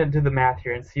gonna do the math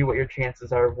here and see what your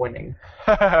chances are of winning.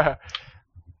 That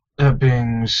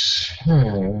being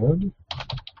said,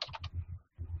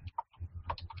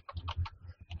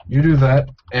 you do that,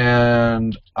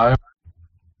 and I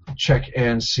check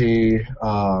and see.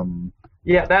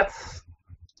 Yeah, that's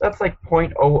like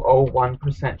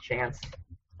 0.001% chance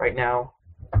right now.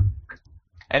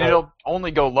 And it'll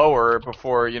only go lower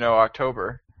before,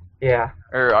 October. Yeah.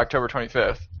 Or October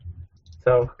 25th.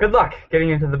 So, good luck getting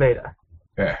into the beta.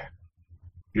 Yeah.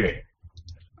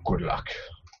 Good luck.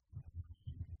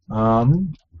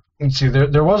 Let's see,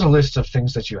 there was a list of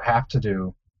things that you have to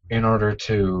do in order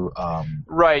to...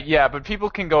 Right, yeah, but people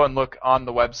can go and look on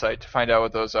the website to find out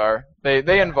what those are.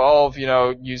 They involve,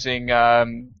 using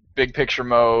big picture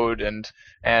mode and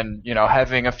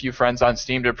having a few friends on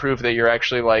Steam to prove that you're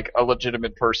actually like a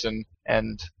legitimate person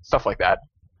and stuff like that.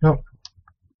 Nope.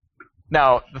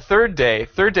 Now, the third day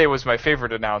was my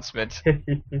favorite announcement,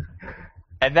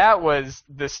 and that was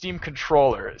the Steam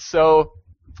controller. So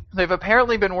they've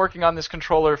apparently been working on this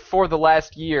controller for the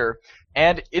last year,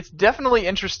 and it's definitely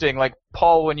interesting. Like,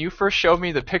 Paul, when you first showed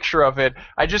me the picture of it,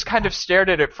 I just kind of stared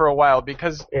at it for a while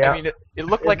because, yeah. I mean, it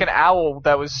looked like an owl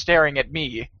that was staring at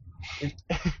me. It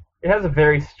has a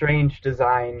very strange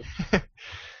design,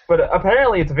 but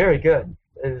apparently it's very good.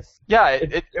 It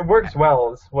works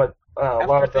well. Is what a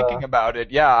lot of thinking about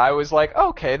it, yeah, I was like,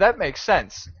 okay, that makes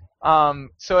sense.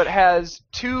 So it has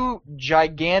two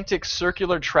gigantic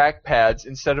circular trackpads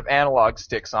instead of analog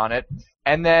sticks on it,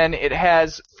 and then it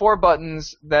has 4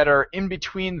 buttons that are in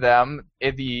between them,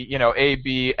 the A,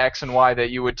 B, X, and Y that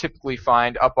you would typically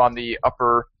find up on the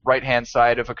upper right-hand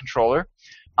side of a controller.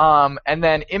 And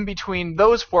then in between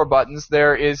those 4 buttons,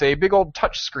 there is a big old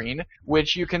touch screen,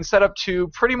 which you can set up to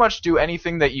pretty much do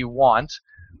anything that you want.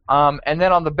 And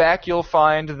then on the back, you'll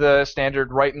find the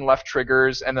standard right and left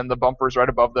triggers, and then the bumpers right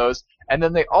above those. And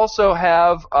then they also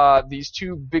have these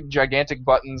 2 big, gigantic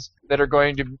buttons that are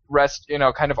going to rest,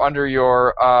 kind of under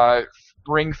your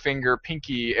ring finger,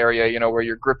 pinky area, where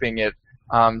you're gripping it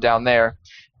down there.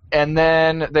 And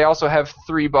then they also have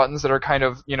 3 buttons that are kind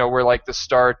of, where like the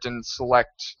start and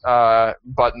select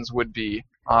buttons would be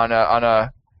on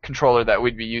a controller that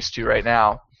we'd be used to right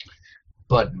now.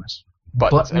 Buttons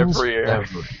everywhere.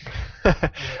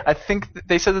 I think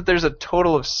they said that there's a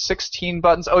total of 16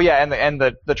 buttons. Oh yeah, and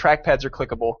the trackpads are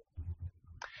clickable.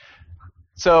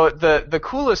 So the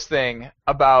coolest thing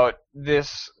about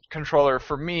this controller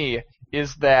for me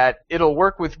is that it'll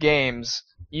work with games,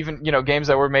 even games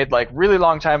that were made like really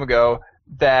long time ago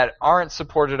that aren't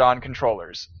supported on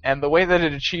controllers. And the way that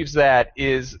it achieves that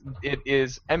is it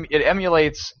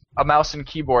emulates a mouse and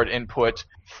keyboard input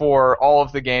for all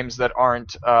of the games that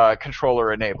aren't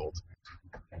controller enabled.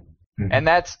 Mm-hmm.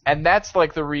 And that's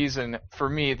like the reason for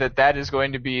me that is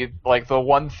going to be like the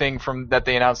one thing that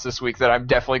they announced this week that I'm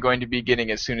definitely going to be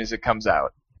getting as soon as it comes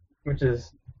out.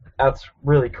 That's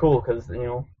really cool because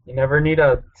you never need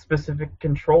a specific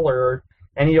controller or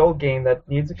any old game that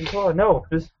needs a controller. No,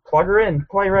 just plug her in,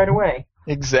 play right away.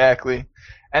 Exactly.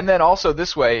 And then also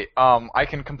this way, I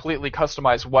can completely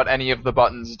customize what any of the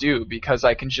buttons do because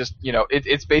I can just,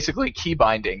 it's basically key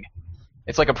binding.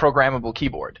 It's like a programmable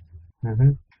keyboard.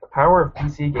 Mm-hmm. The power of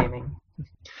PC gaming.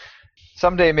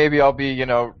 Someday maybe I'll be,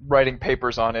 writing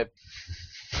papers on it.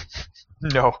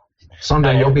 No.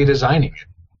 Someday you'll be designing it.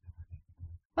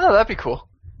 Oh, that'd be cool.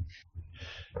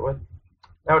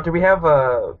 Now, do we have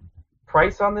a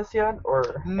price on this yet,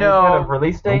 or No. any kind of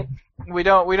release date? We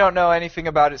don't know anything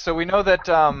about it. So we know that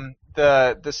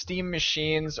the Steam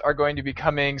machines are going to be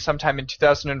coming sometime in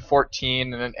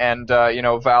 2014, and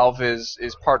Valve is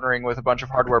partnering with a bunch of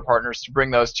hardware partners to bring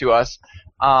those to us.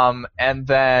 And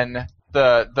then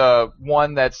the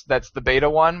one that's the beta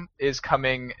one is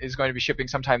going to be shipping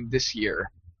sometime this year.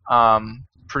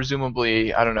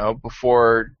 Presumably, I don't know,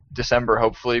 before December,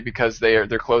 hopefully, because they're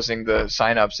closing the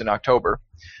sign-ups in October.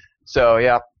 So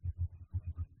yeah.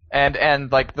 And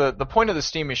like the point of the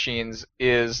Steam machines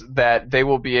is that they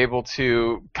will be able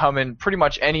to come in pretty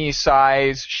much any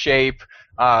size, shape,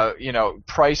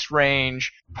 price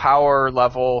range, power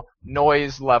level,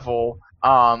 noise level.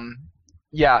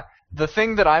 Yeah, the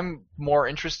thing that I'm more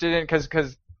interested in,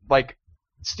 because like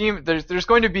Steam, there's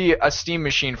going to be a Steam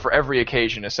machine for every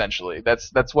occasion essentially.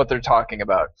 That's what they're talking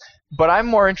about. But I'm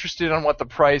more interested in what the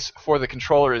price for the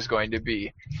controller is going to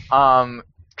be.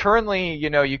 Currently,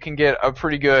 you can get a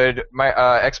pretty good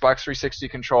Xbox 360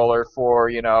 controller for,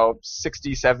 $60,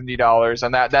 $70,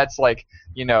 and that's like,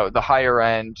 the higher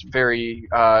end, very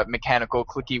mechanical,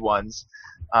 clicky ones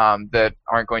that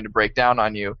aren't going to break down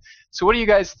on you. So what do you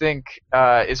guys think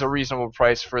is a reasonable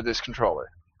price for this controller?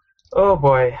 Oh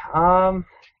boy.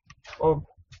 Well,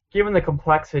 given the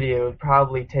complexity it would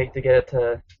probably take to get it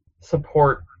to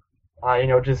support,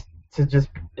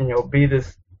 be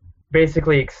this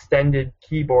basically extended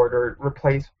keyboard or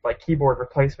keyboard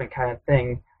replacement kind of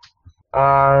thing.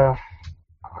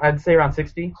 I'd say around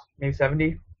 60, maybe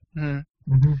 70.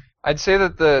 Mm-hmm. I'd say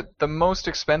that the most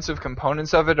expensive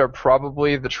components of it are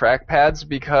probably the trackpads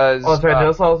because. Oh, that's right.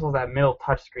 There's also that middle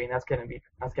touchscreen. That's gonna be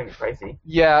pricey.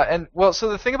 Yeah, and so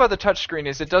the thing about the touchscreen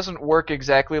is it doesn't work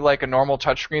exactly like a normal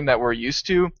touchscreen that we're used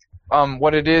to.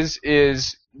 What it is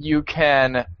you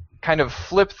can kind of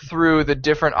flip through the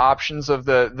different options of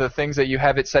the things that you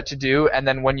have it set to do, and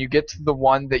then when you get to the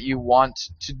one that you want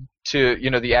to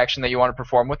the action that you want to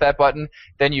perform with that button,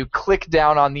 then you click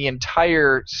down on the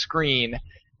entire screen,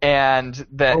 and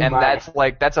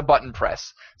that's a button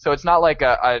press. So it's not like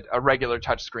a regular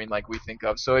touch screen like we think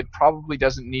of. So it probably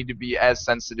doesn't need to be as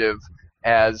sensitive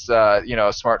as a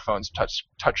smartphone's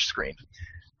touch screen.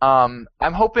 I'm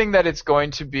hoping that it's going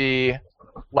to be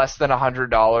less than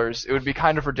 $100. It would be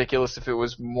kind of ridiculous if it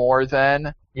was more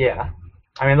than. Yeah,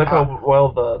 I mean, look how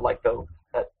well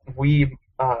that Wii.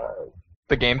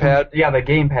 The gamepad. Yeah, the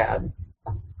gamepad.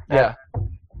 Yeah.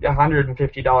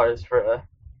 $150 for a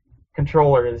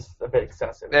controller is a bit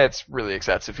excessive. It's really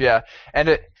excessive, yeah, and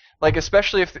it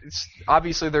especially if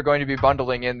obviously they're going to be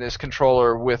bundling in this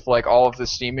controller with all of the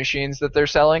Steam machines that they're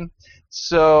selling.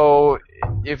 So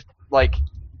if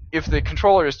the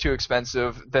controller is too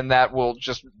expensive, then that will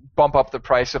just bump up the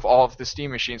price of all of the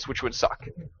Steam machines, which would suck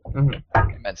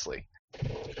immensely.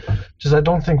 Just I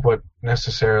don't think what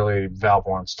necessarily Valve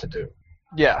wants to do.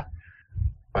 Yeah.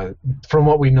 From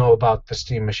what we know about the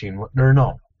Steam machine,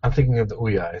 I'm thinking of the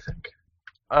Ouya, I think.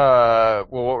 Well,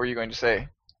 what were you going to say?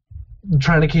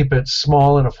 Trying to keep it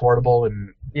small and affordable,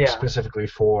 and specifically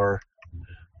for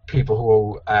people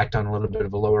who act on a little bit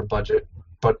of a lower budget,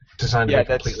 but designed to be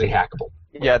completely hackable.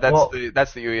 Yeah,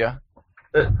 that's the Ouya.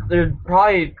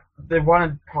 They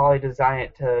want to probably design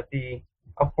it to be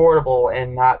affordable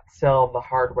and not sell the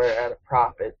hardware at a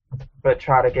profit, but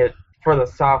try to get for the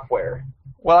software.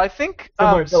 Well, I think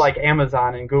similar to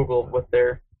Amazon and Google with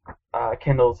their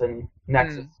Kindles and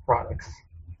Nexus products.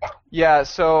 Yeah,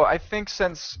 so I think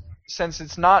since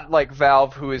it's not like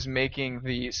Valve who is making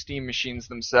the Steam machines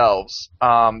themselves,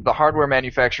 the hardware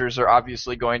manufacturers are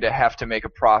obviously going to have to make a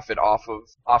profit off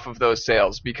of those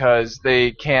sales because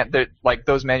they can't.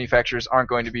 Those manufacturers aren't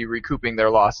going to be recouping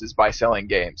their losses by selling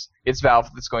games. It's Valve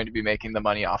that's going to be making the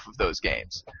money off of those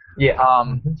games.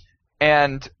 Yeah.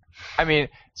 And I mean,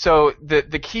 so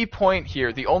the key point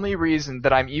here, the only reason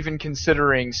that I'm even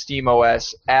considering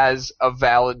SteamOS as a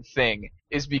valid thing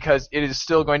is because it is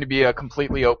still going to be a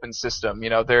completely open system.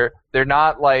 They're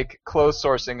not closed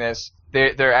sourcing this.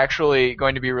 They're actually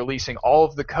going to be releasing all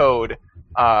of the code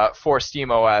for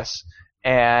SteamOS,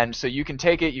 and so you can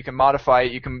take it, you can modify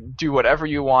it, you can do whatever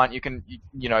you want. You can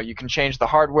change the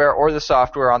hardware or the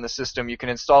software on the system. You can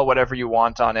install whatever you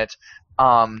want on it.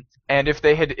 And if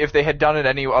they had done it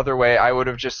any other way, I would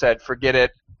have just said, forget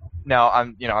it. now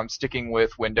I'm sticking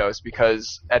with Windows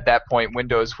because at that point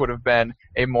Windows would have been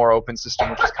a more open system,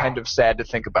 which is kind of sad to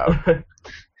think about.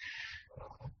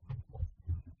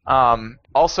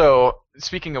 Also,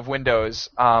 speaking of Windows,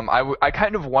 I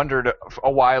kind of wondered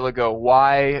a while ago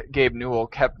why Gabe Newell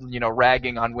kept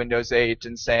ragging on Windows 8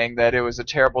 and saying that it was a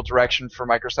terrible direction for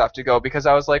Microsoft to go, because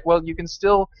I was like, well, you can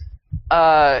still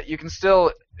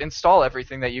install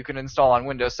everything that you can install on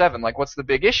Windows 7. Like, what's the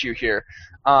big issue here?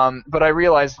 But I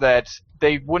realized that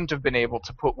they wouldn't have been able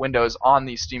to put Windows on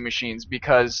these Steam machines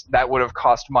because that would have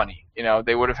cost money.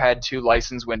 They would have had to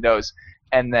license Windows,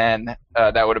 and then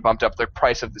that would have bumped up the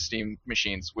price of the Steam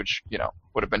machines, which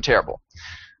would have been terrible.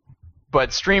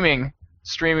 But streaming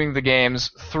the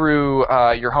games through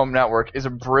your home network is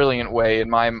a brilliant way, in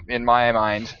my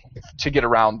mind, to get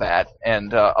around that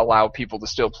and allow people to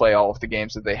still play all of the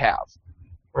games that they have.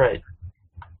 Right.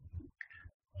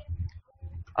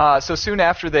 So soon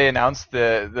after they announced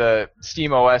the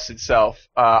Steam OS itself,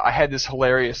 I had this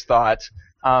hilarious thought.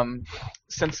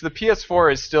 Since the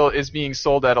PS4 is being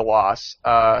sold at a loss,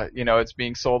 it's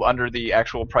being sold under the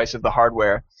actual price of the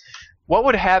hardware. What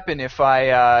would happen if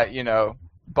I,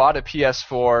 bought a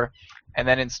PS4 and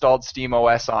then installed Steam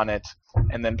OS on it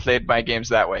and then played my games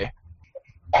that way?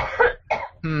 I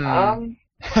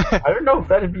don't know if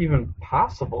that'd be even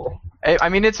possible. I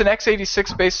mean, it's an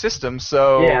x86 based system,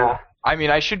 so yeah. I mean,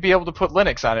 I should be able to put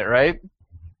Linux on it, right?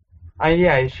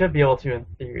 Yeah, you should be able to in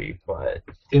theory, but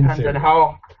it depends on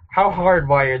how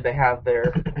hardwired they have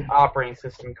their operating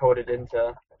system coded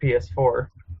into PS4.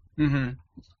 Mm-hmm.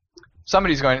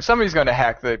 Somebody's going to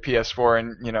hack the PS4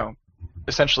 and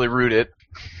essentially root it.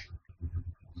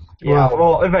 Yeah,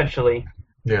 well, eventually.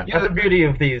 Yeah. That's the beauty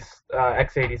of these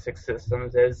x86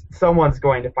 systems is someone's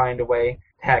going to find a way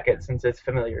to hack it since it's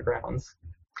familiar grounds.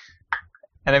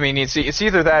 And I mean, it's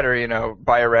either that or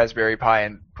buy a Raspberry Pi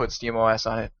and put SteamOS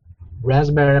on it.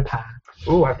 Raspberry Pi.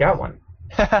 Ooh, I've got one.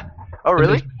 Oh,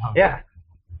 really? Yeah.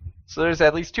 So there's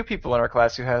at least 2 people in our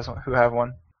class who have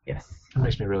one. Yes. That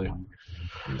makes me really hungry.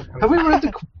 Have we read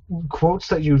the quotes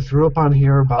that you threw up on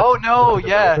here about? Oh no, what the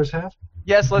yeah. developers have?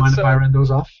 Yes, let's. Mind if I read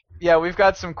those off? Yeah, we've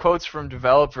got some quotes from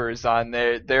developers on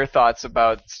their thoughts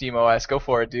about SteamOS. Go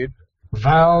for it, dude.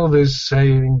 Valve is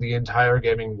saving the entire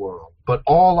gaming world, but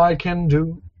all I can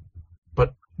do,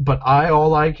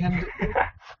 all I can do.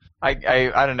 I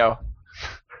don't know.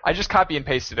 I just copy and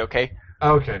pasted, okay?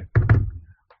 Okay.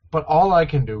 But all I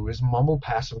can do is mumble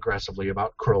passive-aggressively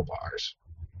about crowbars.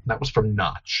 That was from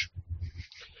Notch.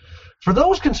 For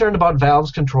those concerned about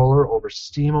Valve's controller over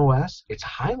SteamOS, it's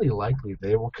highly likely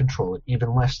they will control it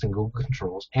even less than Google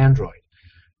controls Android.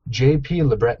 J.P.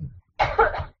 LeBreton.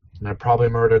 And I probably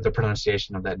murdered the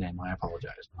pronunciation of that name. I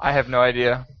apologize. I have no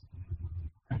idea.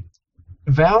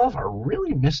 Valve are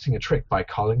really missing a trick by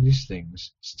calling these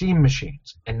things Steam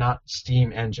machines and not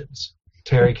Steam engines.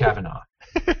 Terry Kavanaugh.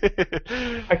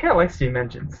 I kind of like Steam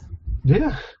engines.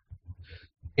 Yeah.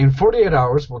 In 48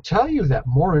 hours, we'll tell you that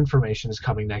more information is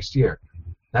coming next year.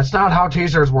 That's not how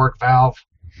teasers work, Valve.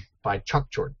 By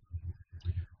Chuck Jordan.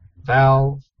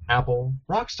 Valve, Apple,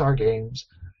 Rockstar Games.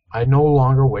 I no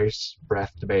longer waste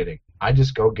breath debating. I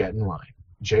just go get in line.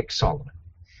 Jake Solomon.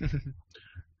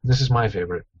 This is my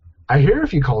favorite. I hear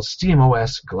if you call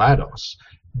SteamOS GLaDOS,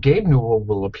 Gabe Newell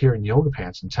will appear in yoga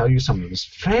pants and tell you some of his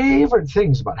favorite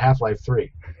things about Half-Life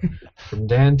 3. From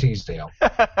Dan Teasdale.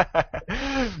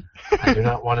 I do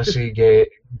not want to see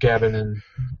Gavin in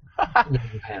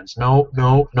yoga pants. No.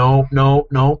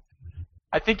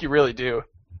 I think you really do.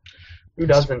 Who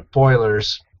doesn't?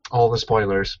 Spoilers. All the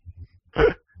spoilers.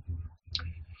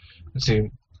 Let's see.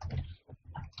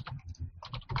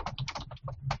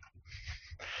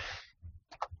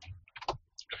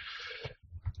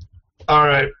 All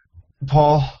right,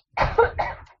 Paul.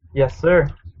 Yes, sir.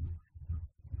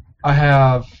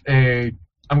 I'm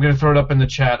going to throw it up in the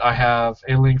chat. I have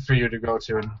a link for you to go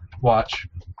to and watch.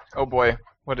 Oh boy,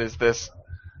 what is this?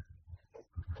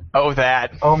 Oh,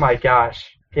 that. Oh my gosh.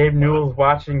 Gabe Newell's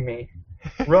watching me.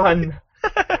 Run.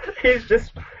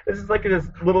 This is like this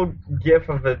little gif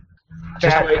of the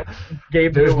fat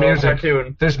Gabe Newell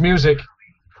cartoon. There's music.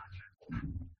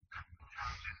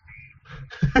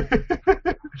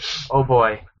 Oh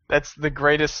boy. That's the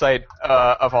greatest sight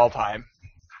of all time.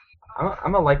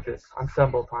 I'm gonna like this on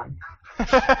Stumble Time.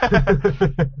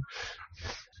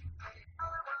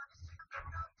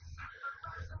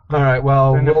 All right.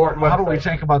 Well, how do we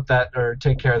website.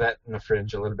 take care of that in the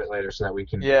fringe a little bit later, so that we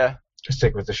can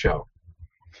stick with the show.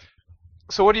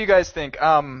 So, what do you guys think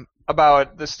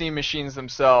about the Steam machines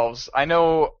themselves? I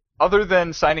know, other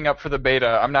than signing up for the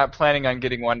beta, I'm not planning on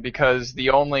getting one because the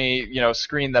only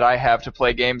screen that I have to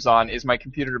play games on is my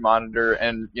computer monitor,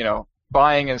 and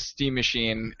buying a Steam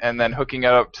machine and then hooking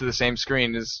it up to the same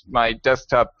screen as my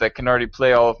desktop that can already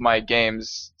play all of my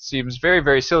games seems very,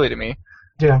 very silly to me.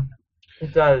 Yeah.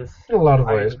 It does. In a lot of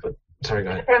ways, but sorry, go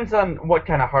It ahead. depends on what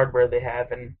kind of hardware they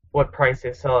have and what price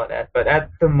they sell it at. But at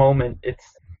the moment, it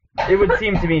would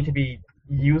seem to me to be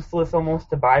useless almost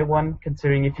to buy one,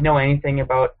 considering if you know anything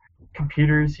about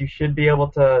computers, you should be able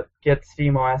to get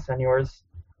SteamOS on yours,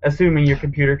 assuming your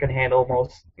computer can handle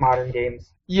most modern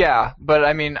games. Yeah, but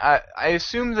I mean, I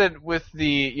assume that with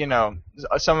the,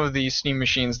 some of these Steam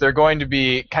machines, they're going to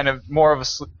be kind of more of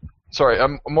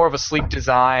more of a sleek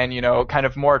design, kind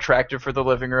of more attractive for the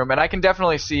living room. And I can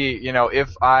definitely see,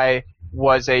 if I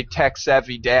was a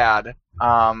tech-savvy dad,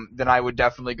 then I would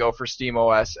definitely go for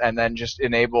SteamOS and then just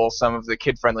enable some of the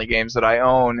kid-friendly games that I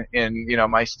own in,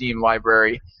 my Steam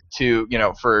library to,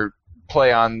 for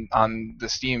play on the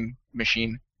Steam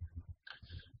machine.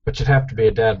 But you'd have to be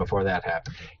a dad before that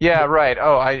happened. Yeah, right.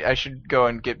 Oh, I should go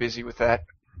and get busy with that.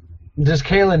 Does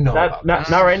Kaylin know about Not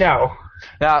this? right now.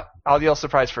 Now, I'll yell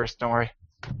surprise first, don't worry.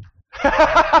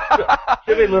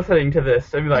 She'll be listening to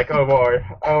this and be like, oh boy,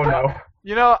 oh no.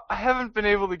 I haven't been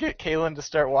able to get Kaylin to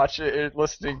start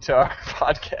listening to our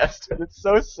podcast, and it's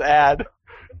so sad.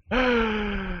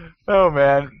 Oh,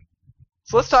 man.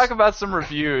 So let's talk about some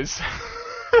reviews.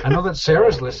 I know that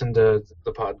Sarah's listened to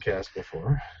the podcast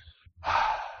before.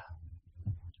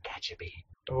 Gotcha, B.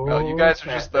 Well, you guys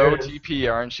are just the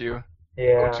OTP, aren't you?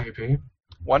 Yeah. OTP?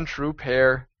 One true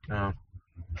pair. No.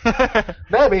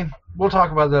 Maybe. We'll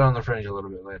talk about that on the Fringe a little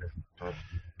bit later. But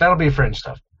that'll be Fringe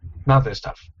stuff, not this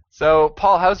stuff. So,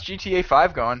 Paul, how's GTA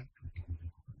 5 going?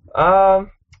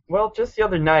 Well, just the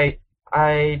other night,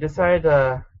 I decided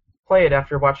to play it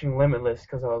after watching Limitless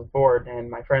because I was bored and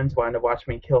my friends wanted to watch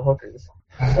me kill hookers.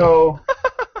 So,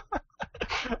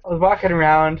 I was walking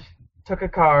around, took a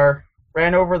car,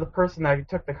 ran over the person that I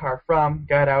took the car from,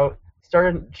 got out,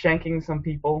 started shanking some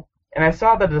people, and I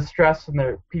saw the distress in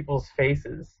their people's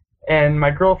faces. And my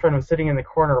girlfriend was sitting in the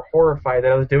corner horrified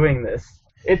that I was doing this.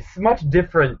 It's much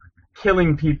different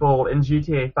killing people in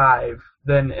GTA 5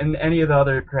 than in any of the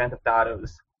other Grand Theft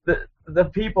Autos. The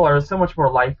people are so much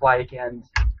more lifelike and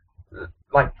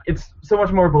it's so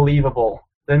much more believable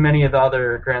than many of the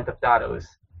other Grand Theft Autos.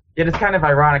 Yet it's kind of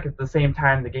ironic at the same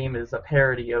time the game is a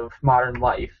parody of modern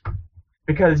life.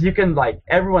 Because you can,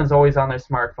 everyone's always on their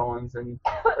smartphones and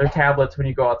their tablets when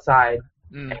you go outside.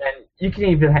 And you can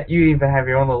even have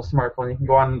your own little smartphone. You can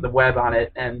go on the web on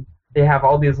it, and they have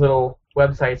all these little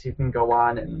websites you can go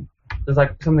on. And there's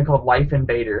something called Life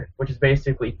Invader, which is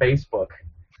basically Facebook.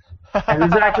 And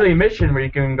there's actually a mission where you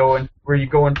can go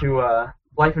into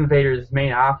Life Invader's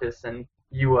main office and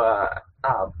you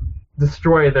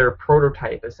destroy their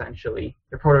prototype, essentially,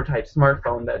 their prototype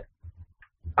smartphone. That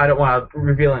I don't want to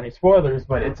reveal any spoilers,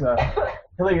 but it's a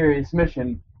hilarious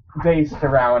mission based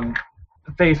around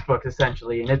Facebook,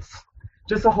 essentially, and it's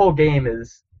just the whole game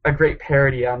is a great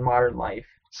parody on modern life.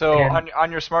 So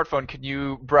on your smartphone, can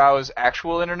you browse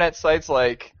actual internet sites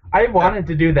like? I wanted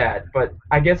to do that, but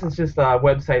I guess it's just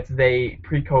websites they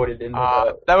pre-coded in.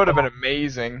 That would have been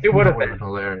amazing. It would have been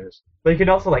hilarious. But you can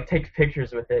also take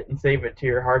pictures with it and save it to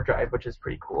your hard drive, which is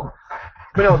pretty cool.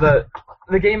 But no,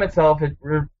 the game itself,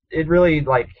 it really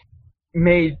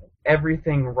made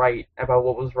everything right about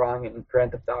what was wrong in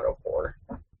Grand Theft Auto 4,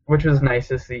 which was nice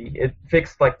to see. It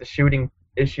fixed the shooting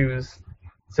issues,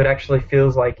 so it actually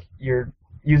feels like you're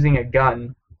using a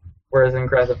gun, whereas in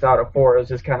Grand Theft Auto 4 it was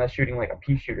just kind of shooting like a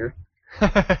pea shooter.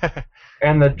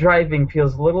 And the driving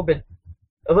feels a little bit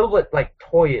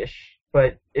toyish,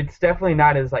 but it's definitely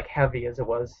not as heavy as it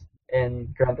was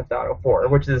in Grand Theft Auto 4,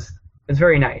 which is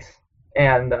very nice.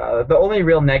 And the only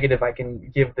real negative I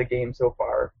can give the game so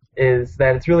far is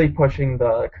that it's really pushing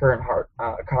the current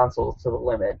consoles to the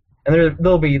limit. And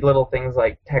there'll be little things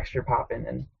like texture popping,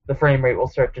 and the frame rate will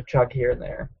start to chug here and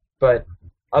there. But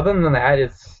other than that,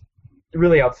 it's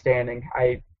really outstanding.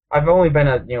 I've only been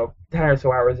 10 or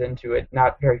so hours into it,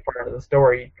 not very far into the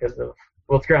story because of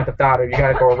it's Grand Theft Auto. You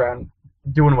gotta go around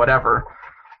doing whatever.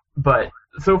 But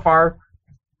so far,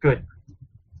 good.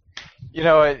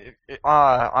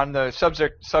 On the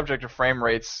subject of frame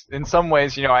rates, in some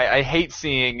ways, I hate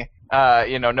seeing,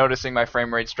 noticing my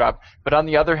frame rates drop. But on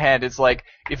the other hand, it's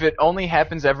if it only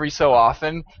happens every so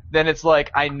often, then it's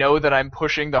I know that I'm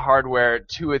pushing the hardware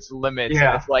to its limits.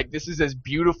 Yeah. And it's this is as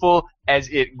beautiful as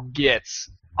it gets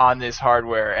on this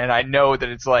hardware, and I know that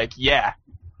it's yeah,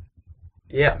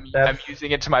 I'm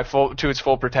using it to its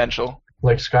full potential.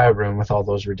 Like Skyrim with all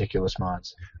those ridiculous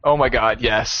mods. Oh my God,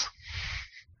 yes.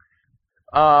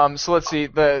 So let's see.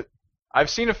 I've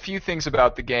seen a few things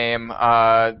about the game.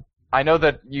 I know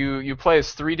that you play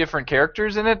as 3 different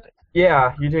characters in it.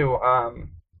 Yeah, you do.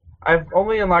 I've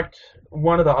only unlocked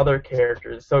one of the other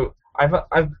characters. So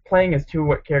I'm playing as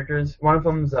two characters. One of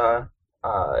them's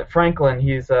Franklin.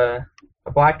 He's a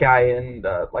black guy in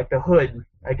like the hood,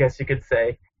 I guess you could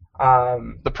say.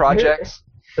 The projects.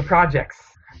 The projects,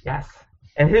 yes.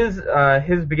 And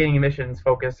his beginning missions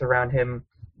focus around him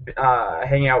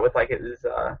hanging out with like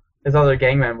his other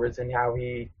gang members and how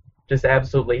he just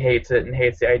absolutely hates it and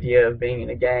hates the idea of being in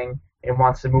a gang and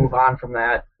wants to move on from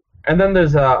that. And then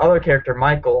there's other character,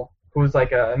 Michael, who's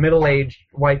like a middle-aged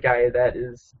white guy that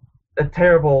is a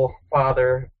terrible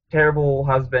father, terrible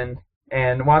husband,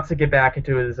 and wants to get back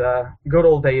into his good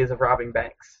old days of robbing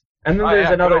banks. And then there's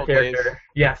another character. Days.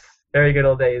 Yes, very good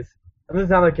old days. And there's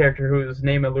another character whose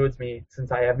name eludes me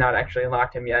since I have not actually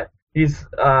unlocked him yet. He's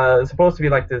supposed to be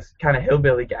like this kind of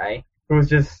hillbilly guy who's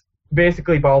just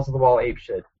basically balls to the wall ape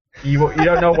shit. You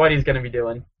don't know what he's going to be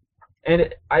doing.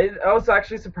 And I was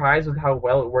actually surprised with how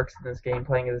well it works in this game,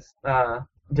 playing as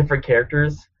different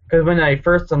characters. Because when I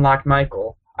first unlocked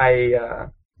Michael, I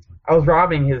was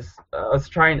robbing his. I was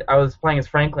playing as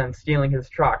Franklin, stealing his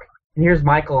truck. And here's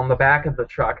Michael in the back of the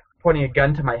truck, pointing a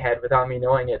gun to my head without me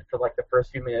knowing it for like the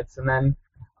first few minutes. And then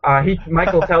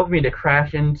Michael tells me to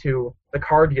crash into the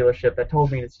car dealership that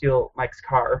told me to steal Mike's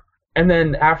car. And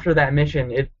then after that mission,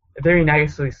 it very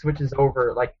nicely switches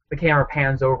over, like the camera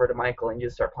pans over to Michael and you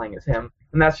just start playing as him.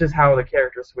 And that's just how the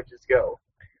character switches go.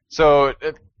 So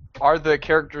are the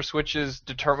character switches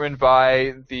determined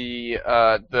by the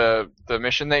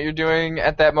mission that you're doing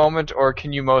at that moment, or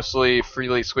can you mostly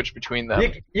freely switch between them?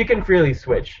 You can freely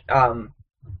switch.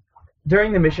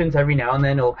 During the missions, every now and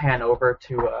then it'll pan over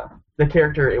to the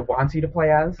character it wants you to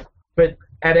play as. But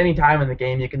at any time in the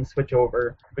game, you can switch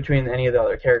over between any of the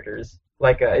other characters.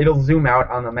 Like, it'll zoom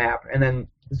out on the map, and then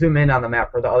zoom in on the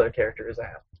map where the other character is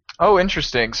at. Oh,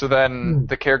 interesting. So then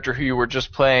the character who you were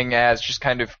just playing as just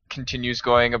kind of continues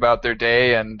going about their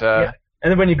day, and... Yeah.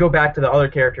 And then when you go back to the other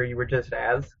character you were just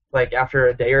as, like, after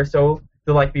a day or so,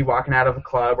 they'll, like, be walking out of a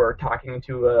club or talking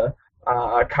to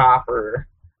a cop or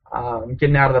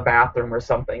getting out of the bathroom or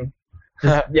something.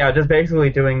 Just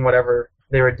basically doing whatever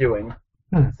they were doing.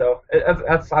 So I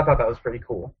thought that was pretty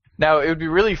cool. Now, it would be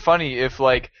really funny if,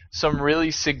 like, some really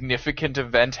significant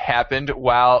event happened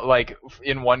while, like,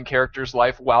 in one character's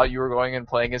life while you were going and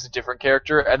playing as a different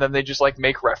character, and then they just, like,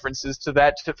 make references to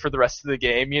that for the rest of the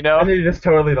game, you know? And you're just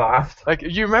totally lost. Like,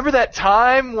 you remember that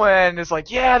time when it's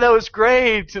like, yeah, that was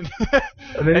great, and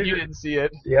you didn't see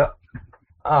it. Yep.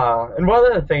 And one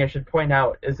other thing I should point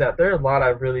out is that there are a lot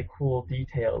of really cool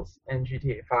details in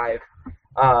GTA 5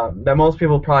 that most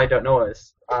people probably don't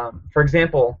notice. For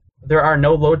example, there are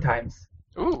no load times.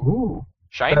 Ooh.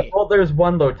 Shiny. Well, there's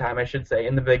one load time, I should say,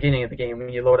 in the beginning of the game when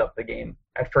you load up the game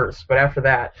at first. But after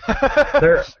that,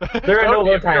 there are no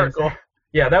load times.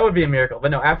 Yeah, that would be a miracle.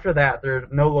 But no, after that, there are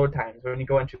no load times. When you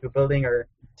go into a building or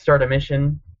start a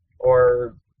mission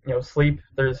or sleep,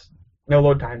 there's no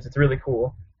load times. It's really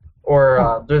cool.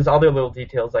 Or there's other little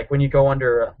details, like when you go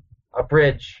under a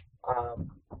bridge,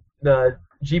 the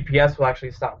GPS will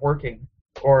actually stop working.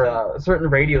 Or certain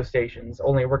radio stations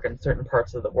only work in certain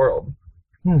parts of the world,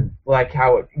 like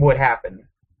how it would happen.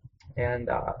 And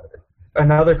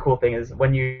another cool thing is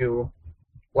when you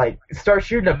start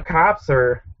shooting up cops,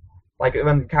 or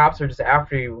when the cops are just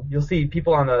after you, you'll see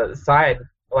people on the side,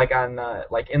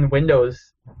 in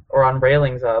windows or on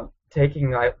railings,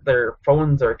 taking their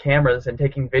phones or cameras and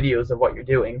taking videos of what you're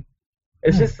doing.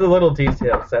 It's just the little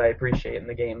details that I appreciate in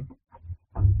the game.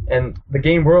 And the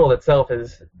game world itself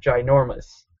is ginormous.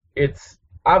 It's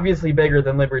obviously bigger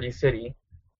than Liberty City,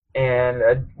 and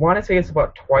I want to say it's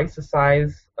about twice the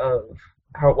size of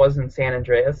how it was in San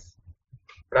Andreas,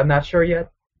 but I'm not sure yet.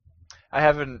 I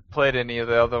haven't played any of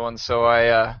the other ones, so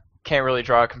I can't really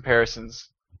draw comparisons.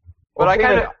 But I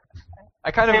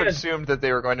kind of assumed that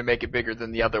they were going to make it bigger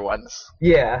than the other ones.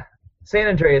 Yeah, San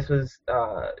Andreas was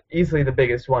easily the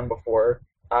biggest one before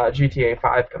GTA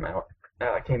 5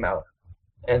 came out.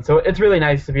 And so it's really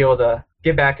nice to be able to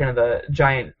get back into the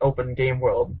giant open game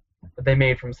world that they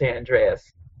made from San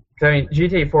Andreas. Because, I mean,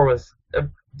 GTA 4 was a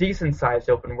decent-sized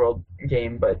open world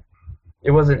game, but it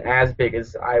wasn't as big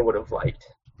as I would have liked.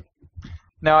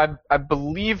 Now, I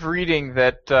believe reading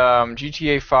that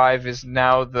GTA 5 is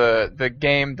now the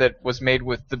game that was made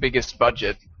with the biggest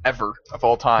budget ever of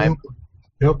all time.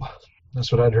 Yep,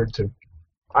 that's what I'd heard too.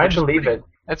 I believe it.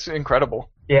 That's incredible.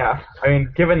 Yeah, I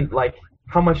mean, given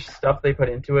how much stuff they put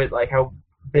into it, how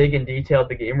big and detailed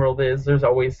the game world is, there's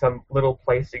always some little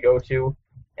place to go to,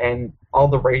 and all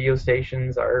the radio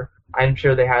stations I'm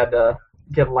sure they had to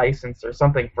get a license or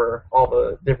something for all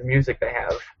the different music they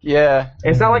have. Yeah.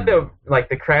 And it's not like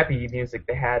the crappy music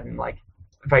they had in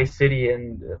Vice City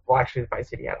actually Vice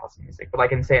City had awesome music, but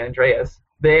like in San Andreas,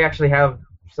 they actually have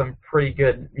some pretty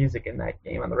good music in that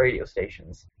game on the radio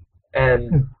stations.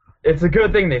 And it's a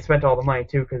good thing they spent all the money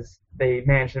too, because they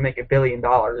managed to make $1 billion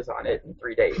on it in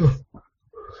 3 days.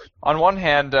 On one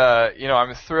hand,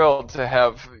 I'm thrilled to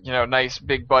have, nice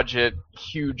big budget,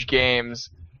 huge games.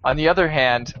 On the other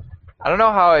hand, I don't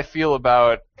know how I feel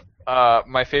about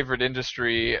my favorite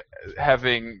industry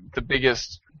having the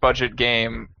biggest budget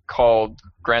game called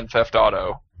Grand Theft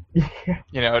Auto.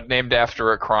 Named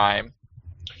after a crime.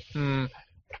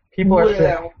 People are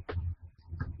sick.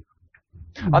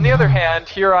 On the other hand,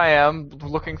 here I am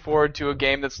looking forward to a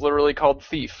game that's literally called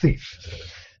Thief.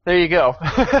 There you go.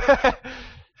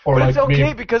 But it's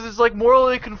okay because it's like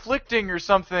morally conflicting or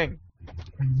something.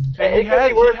 It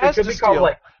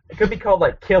could be called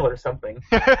like Kill or something.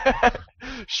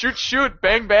 Shoot,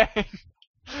 bang bang.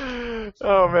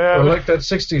 Oh man. Or like that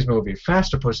 60s movie,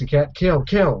 Faster Pussycat, Kill.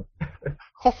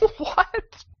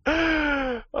 What?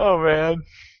 Oh man.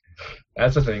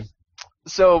 That's a thing.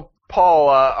 So, Paul,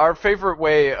 our favorite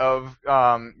way of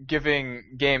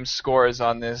giving games scores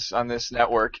on this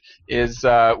network is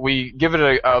we give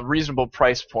it a reasonable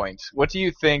price point. What do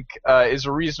you think is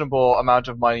a reasonable amount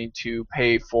of money to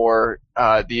pay for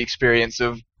the experience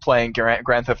of playing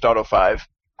Grand Theft Auto 5?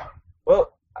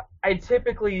 Well, I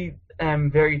typically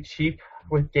am very cheap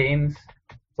with games.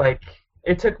 Like,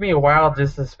 it took me a while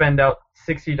just to spend out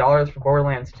 $60 for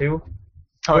Borderlands 2.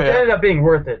 Oh, which yeah. ended up being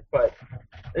worth it, but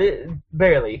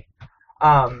barely.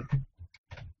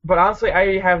 But honestly,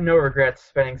 I have no regrets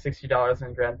spending $60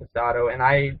 on Grand Theft Auto, and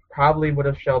I probably would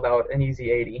have shelled out an easy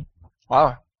 $80.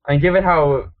 Wow. I mean, given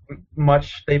how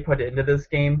much they put into this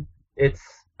game,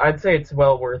 I'd say it's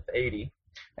well worth $80.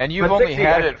 And you've only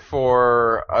had it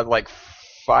for like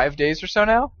 5 days or so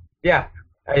now? Yeah.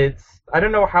 I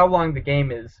don't know how long the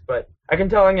game is, but I can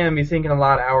tell I'm going to be sinking a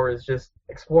lot of hours just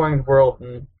exploring the world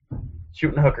and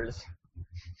shooting hookers.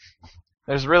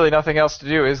 There's really nothing else to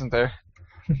do, isn't there?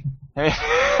 I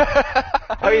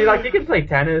mean, like, you can play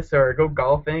tennis or go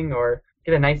golfing or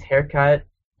get a nice haircut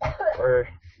or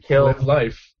Live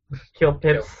life. Kill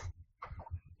pips.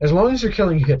 As long as you're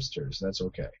killing hipsters, that's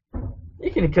okay.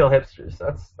 You can kill hipsters.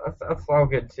 That's all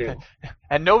good too.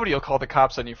 And nobody will call the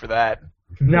cops on you for that.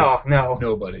 No.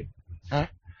 Nobody. Huh?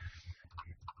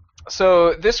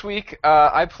 So this week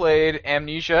I played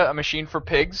Amnesia: A Machine for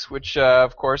Pigs, which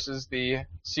of course is the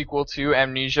sequel to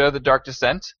Amnesia: The Dark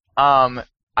Descent.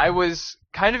 I was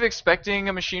kind of expecting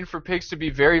A Machine for Pigs to be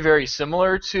very, very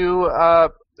similar to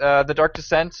The Dark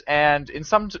Descent, and in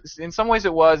some ways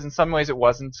it was, in some ways it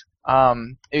wasn't.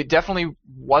 It definitely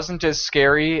wasn't as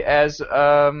scary as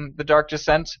The Dark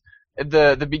Descent.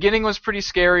 The beginning was pretty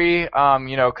scary,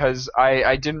 because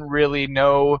I didn't really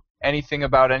know anything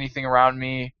about anything around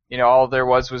me. All there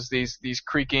was these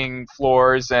creaking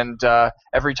floors, and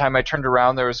every time I turned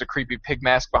around, there was a creepy pig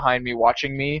mask behind me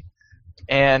watching me.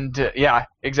 And yeah,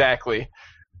 exactly.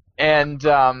 And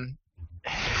stop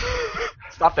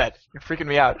that! You're freaking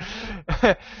me out.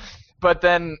 But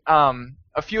then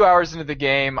a few hours into the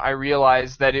game, I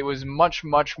realized that it was much,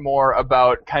 much more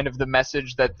about kind of the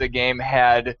message that the game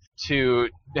had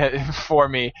for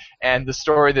me and the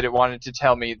story that it wanted to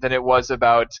tell me than it was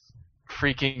about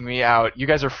freaking me out. You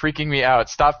guys are freaking me out.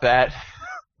 Stop that.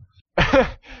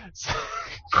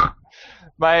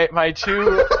 my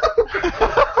two.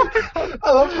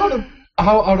 I love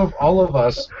how out of all of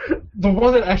us, the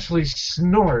one that actually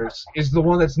snores is the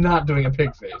one that's not doing a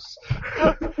pig face.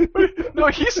 No,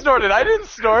 he snorted. I didn't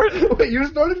snort. Wait, you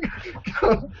snorted?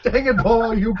 God, dang it,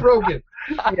 Paul, you broke it.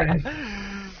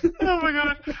 Oh my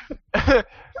god.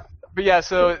 But yeah,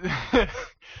 so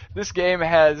this game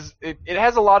has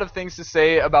a lot of things to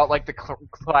say about like the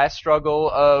class struggle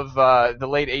of the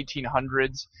late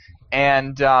 1800s,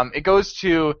 and it goes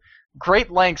to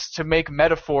great lengths to make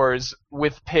metaphors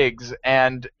with pigs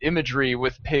and imagery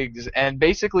with pigs, and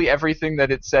basically everything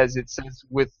that it says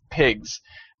with pigs,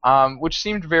 which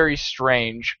seemed very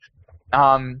strange.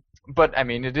 But I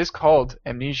mean, it is called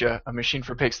Amnesia: A Machine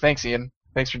for Pigs. Thanks, Ian.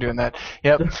 Thanks for doing that.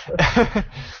 Yep.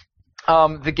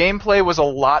 The gameplay was a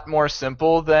lot more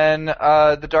simple than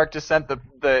The Dark Descent.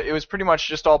 It was pretty much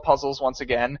just all puzzles once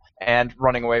again, and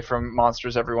running away from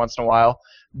monsters every once in a while.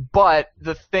 But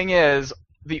the thing is,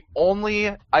 the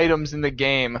only items in the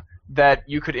game that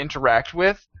you could interact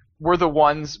with were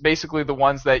basically the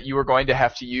ones that you were going to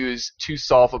have to use to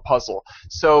solve a puzzle.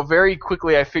 So very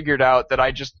quickly I figured out that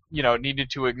I just,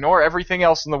 needed to ignore everything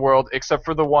else in the world except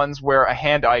for the ones where a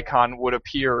hand icon would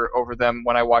appear over them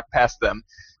when I walked past them.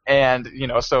 And,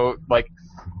 so like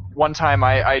one time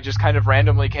I just kind of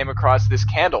randomly came across this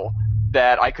candle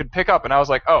that I could pick up, and I was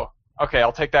like, oh, okay,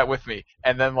 I'll take that with me.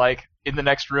 And then, like, in the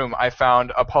next room, I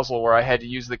found a puzzle where I had to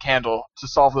use the candle to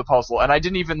solve the puzzle. And I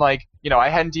didn't even, like, I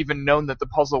hadn't even known that the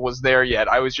puzzle was there yet.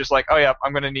 I was just like, oh, yeah,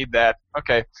 I'm going to need that.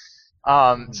 Okay.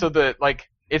 So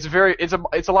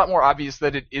it's a lot more obvious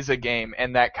that it is a game,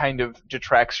 and that kind of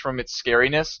detracts from its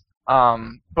scariness.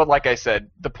 But like I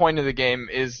said, the point of the game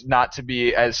is not to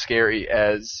be as scary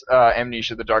as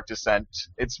Amnesia: The Dark Descent.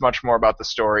 It's much more about the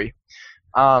story.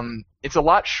 It's a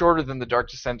lot shorter than The Dark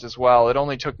Descent as well. It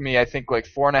only took me, I think, like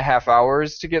 4.5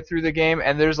 hours to get through the game,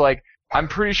 and I'm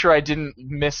pretty sure I didn't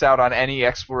miss out on any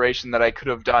exploration that I could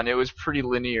have done. It was pretty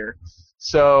linear.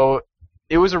 So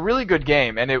it was a really good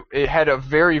game, and it had a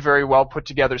very, very well put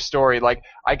together story. Like,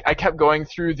 I kept going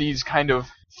through these kind of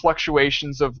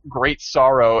fluctuations of great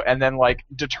sorrow and then, like,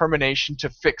 determination to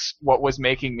fix what was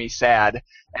making me sad,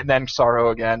 and then sorrow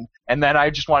again, and then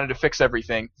I just wanted to fix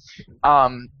everything.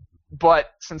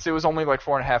 But since it was only like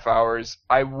 4.5 hours,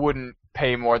 I wouldn't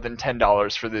pay more than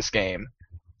 $10 for this game,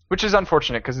 which is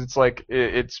unfortunate because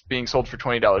it's being sold for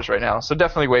 $20 right now. So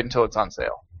definitely wait until it's on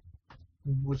sale.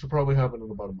 Which will probably happen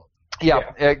in about a month.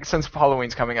 Yeah. Since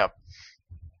Halloween's coming up.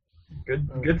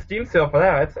 Good Steam sale for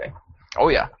that, I'd say. Oh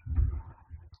yeah.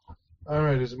 All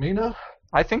right, is it me now?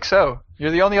 I think so.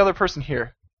 You're the only other person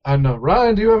here. I know.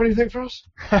 Ryan, do you have anything for us?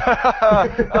 No,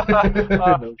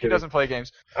 he doesn't play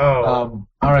games. Oh.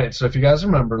 All right, so if you guys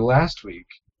remember last week,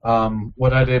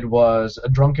 what I did was a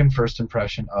drunken first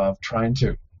impression of Trine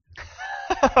 2.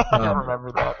 I don't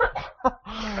remember that.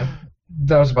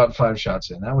 That was about 5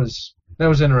 shots in. That was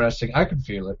interesting. I could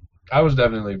feel it. I was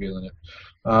definitely feeling it.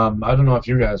 I don't know if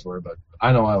you guys were, but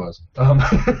I know I was.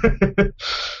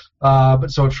 But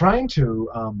so Trine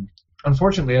 2...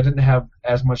 unfortunately, I didn't have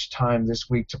as much time this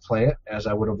week to play it as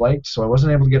I would have liked, so I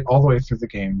wasn't able to get all the way through the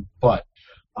game, but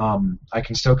I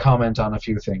can still comment on a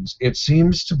few things. It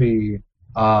seems to be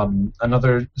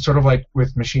another, sort of like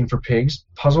with Machine for Pigs,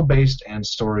 puzzle-based and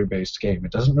story-based game.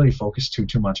 It doesn't really focus too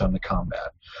much on the combat.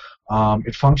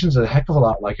 It functions a heck of a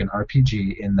lot like an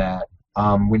RPG in that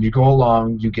when you go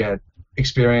along, you get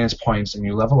experience points and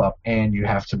you level up, and you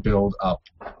have to build up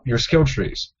your skill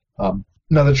trees.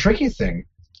 Now, the tricky thing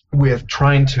with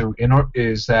Trine 2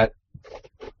 is that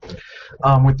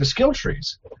with the skill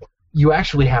trees, you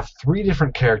actually have 3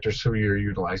 different characters who you're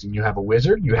utilizing. You have a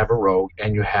wizard, you have a rogue,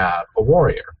 and you have a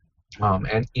warrior.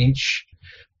 And each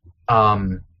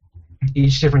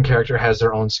different character has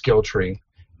their own skill tree.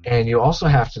 And you also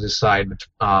have to decide,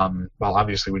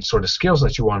 obviously, which sort of skills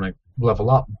that you want to level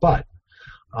up. But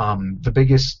the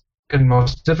biggest and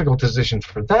most difficult decision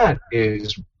for that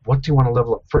is, what do you want to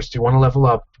level up first? Do you want to level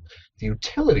up the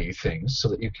utility things so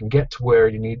that you can get to where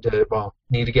you need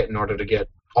to get in order to get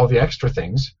all the extra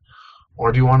things,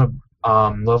 or do you want to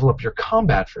level up your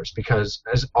combat first? Because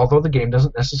although the game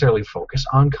doesn't necessarily focus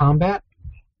on combat,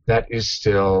 that is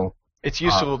still it's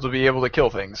useful to be able to kill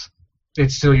things.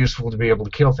 It's still useful to be able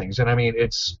to kill things, and I mean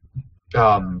it's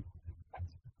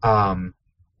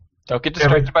don't get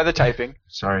distracted by the typing.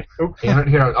 Sorry. You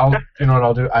know what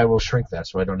I'll do? I will shrink that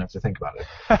so I don't have to think about it.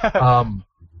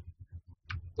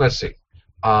 Let's see.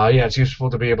 It's useful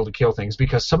to be able to kill things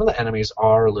because some of the enemies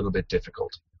are a little bit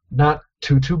difficult. Not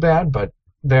too bad, but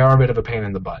they are a bit of a pain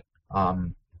in the butt.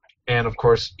 And of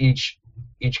course, each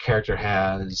character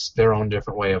has their own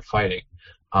different way of fighting.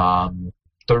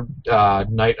 The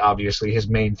knight, obviously, his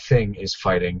main thing is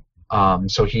fighting.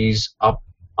 So he's up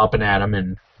and at 'em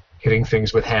and hitting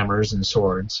things with hammers and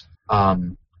swords.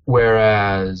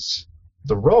 Whereas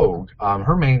the rogue,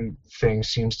 her main thing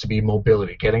seems to be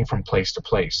mobility, getting from place to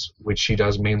place, which she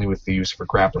does mainly with the use of her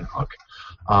grappling hook.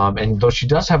 And though she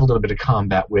does have a little bit of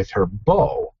combat with her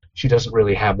bow, she doesn't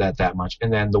really have that much.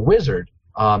 And then the wizard,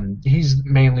 he's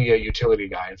mainly a utility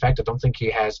guy. In fact, I don't think he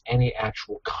has any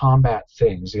actual combat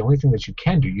things. The only thing that you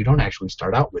can do, you don't actually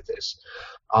start out with this,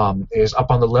 is up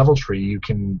on the level tree you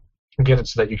can get it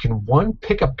so that you can, 1,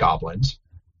 pick up goblins,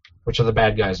 which are the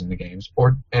bad guys in the games,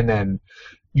 and then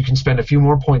you can spend a few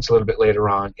more points a little bit later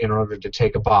on in order to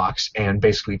take a box and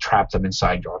basically trap them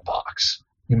inside your box.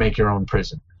 You make your own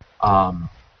prison.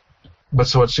 But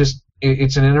so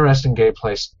it's an interesting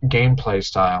gameplay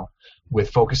style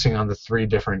with focusing on the 3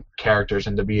 different characters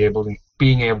and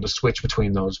being able to switch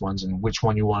between those ones and which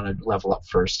one you want to level up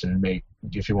first and make,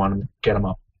 if you want to get them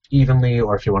up evenly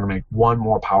or if you want to make one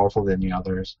more powerful than the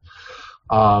others.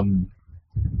 And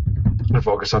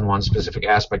focus on one specific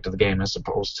aspect of the game as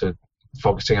opposed to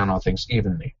focusing on all things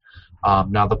evenly.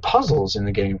 Now, the puzzles in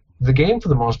the game for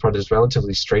the most part is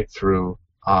relatively straight through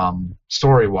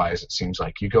story-wise, it seems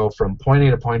like. You go from point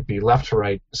A to point B, left to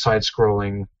right,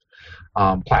 side-scrolling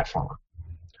platformer.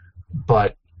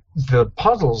 But the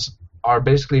puzzles are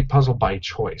basically puzzle by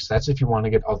choice. That's if you want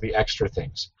to get all the extra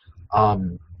things.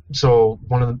 So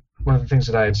one of the things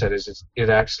that I had said is it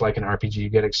acts like an RPG. You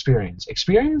get experience.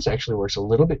 Experience actually works a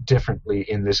little bit differently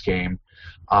in this game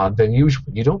than usual.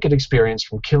 You don't get experience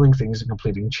from killing things and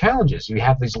completing challenges. You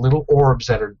have these little orbs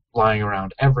that are lying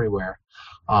around everywhere,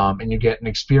 and you get an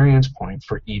experience point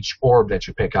for each orb that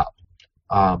you pick up.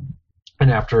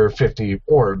 And after 50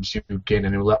 orbs, you gain a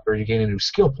new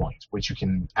skill point, which you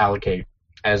can allocate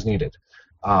as needed.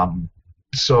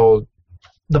 So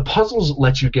the puzzles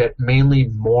let you get mainly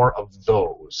more of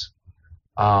those.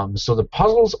 So the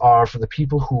puzzles are for the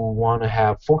people who want to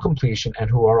have full completion and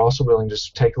who are also willing to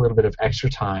take a little bit of extra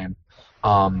time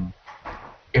in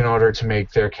order to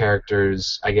make their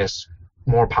characters, I guess,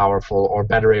 more powerful or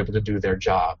better able to do their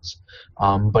jobs.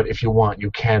 But if you want,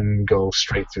 you can go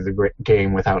straight through the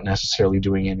game without necessarily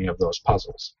doing any of those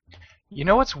puzzles. You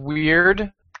know what's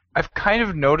weird? I've kind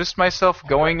of noticed myself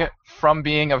going from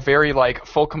being a very,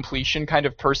 full completion kind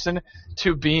of person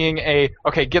to being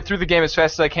get through the game as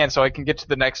fast as I can so I can get to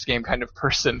the next game kind of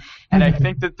person. And I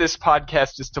think that this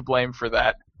podcast is to blame for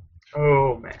that.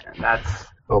 Oh, man,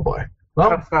 Oh, boy. Well,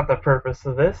 that's not the purpose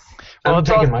of this. Well, I'm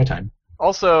taking my time.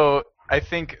 Also, I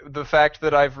think the fact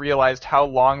that I've realized how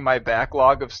long my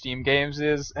backlog of Steam games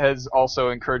is has also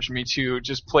encouraged me to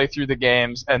just play through the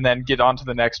games and then get on to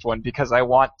the next one because I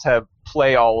want to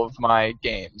play all of my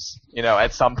games,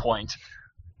 at some point.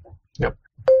 Yep.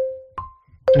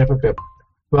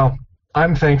 Well,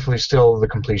 I'm thankfully still the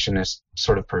completionist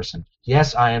sort of person.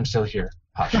 Yes, I am still here.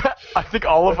 Hush. I think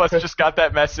all of us just got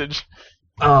that message.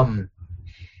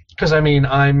 Because,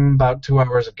 I'm about 2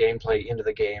 hours of gameplay into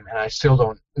the game, and I still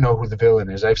don't know who the villain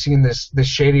is. I've seen this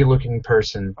shady-looking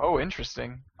person. Oh,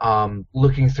 interesting.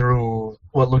 Looking through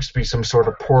what looks to be some sort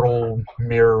of portal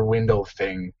mirror window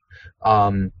thing.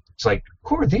 It's like,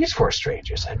 who are these 4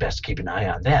 strangers? I'd best keep an eye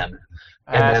on them.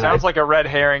 Sounds like a red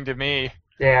herring to me.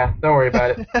 Yeah, don't worry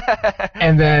about it.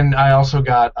 And then I also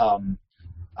got...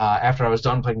 after I was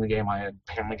done playing the game, I had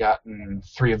apparently gotten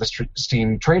 3 of the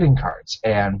Steam trading cards,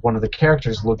 and one of the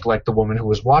characters looked like the woman who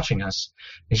was watching us,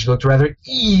 and she looked rather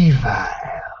evil.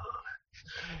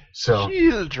 So,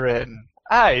 children.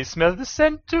 I smell the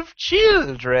scent of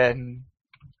children.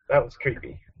 That was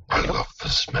creepy. I love the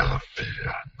smell of fear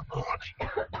in the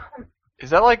morning. Is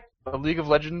that like a League of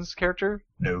Legends character?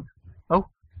 No. Oh.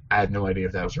 I had no idea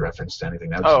if that was a reference to anything.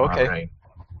 That was okay. My brain.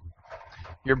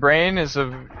 Your brain is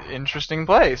an interesting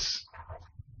place.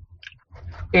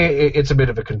 It's a bit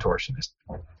of a contortionist.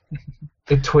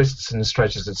 It twists and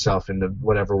stretches itself into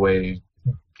whatever way,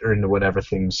 or into whatever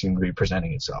things seem to be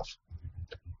presenting itself.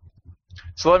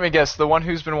 So let me guess, the one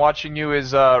who's been watching you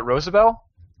is Rosabelle?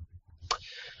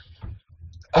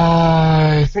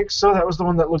 I think so. That was the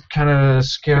one that looked kind of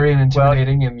scary and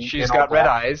intimidating. And she's got red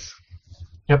eyes.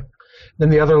 Yep. Then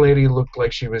the other lady looked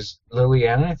like she was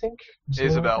Liliana, I think.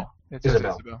 Isabel.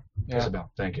 Isabel. Yeah.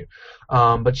 Isabel, thank you.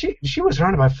 But she was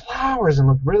surrounded by flowers and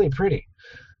looked really pretty.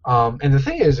 And the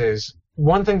thing is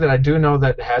one thing that I do know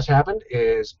that has happened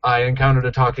is I encountered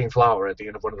a talking flower at the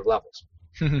end of one of the levels.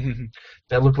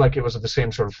 That looked like it was the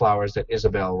same sort of flowers that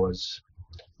Isabel was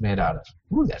made out of.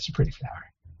 Ooh, that's a pretty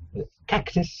flower.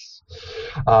 Cactus.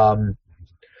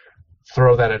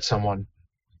 Throw that at someone.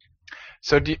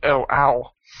 So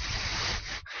ow.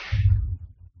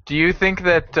 Do you think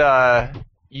that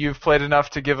you've played enough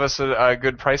to give us a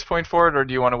good price point for it, or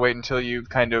do you want to wait until you've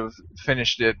kind of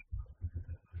finished it?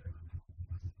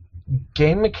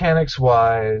 Game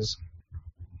mechanics-wise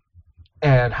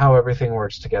and how everything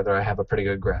works together, I have a pretty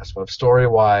good grasp of.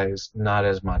 Story-wise, not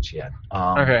as much yet.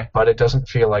 Okay. But it doesn't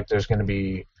feel like there's going to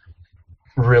be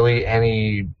really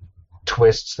any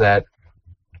twists that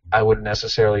I wouldn't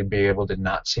necessarily be able to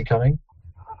not see coming.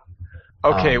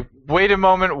 Okay, wait a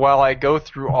moment while I go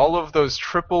through all of those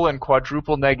triple and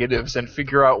quadruple negatives and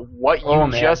figure out what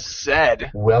you just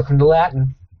said. Welcome to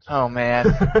Latin. Oh, man.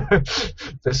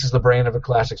 This is the brain of a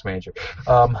classics major.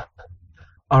 All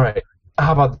right,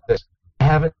 how about this? I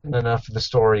haven't done enough of the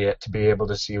story yet to be able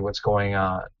to see what's going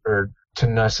on, or to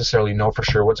necessarily know for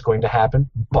sure what's going to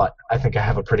happen, but I think I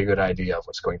have a pretty good idea of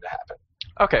what's going to happen.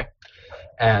 Okay.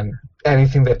 And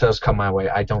anything that does come my way,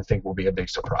 I don't think will be a big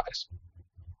surprise.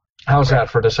 How's that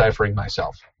for deciphering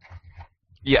myself?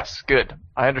 Yes, good.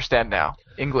 I understand now.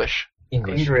 English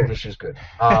is good.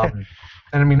 And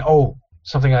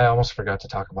something I almost forgot to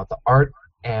talk about, the art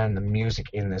and the music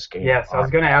in this game. Yes, I was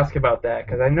going to ask about that,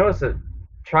 because I noticed that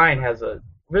Trine has a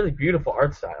really beautiful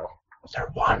art style.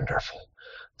 They're wonderful.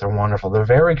 They're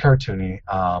very cartoony.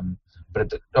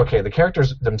 The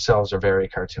characters themselves are very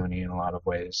cartoony in a lot of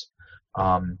ways.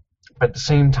 But at the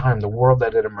same time, the world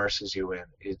that it immerses you in,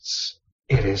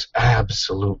 it is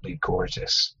absolutely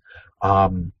gorgeous.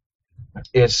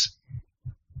 It's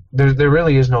there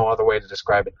really is no other way to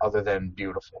describe it other than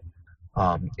beautiful.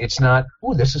 It's not,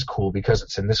 ooh, this is cool because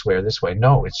it's in this way or this way.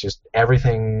 No, it's just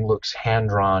everything looks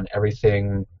hand-drawn.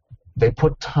 Everything, they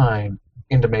put time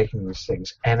into making these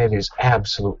things, and it is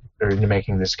into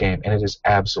making this game, and it is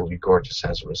absolutely gorgeous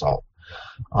as a result.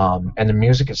 And the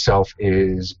music itself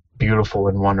is beautiful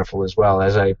and wonderful as well.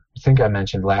 As I think I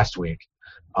mentioned last week,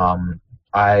 when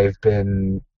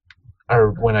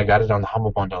I got it on the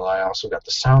Humble Bundle, I also got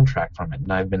the soundtrack from it,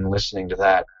 and I've been listening to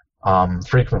that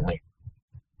frequently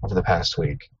over the past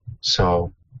week.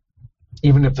 So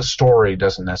even if the story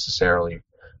doesn't necessarily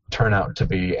turn out to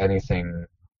be anything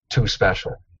too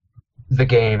special, the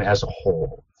game as a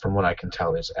whole, from what I can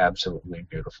tell, is absolutely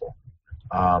beautiful.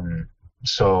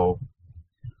 So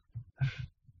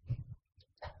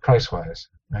price-wise,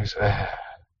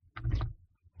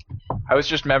 I was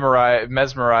just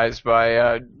mesmerized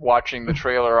by watching the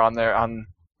trailer on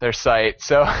their site.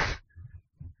 So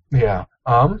yeah.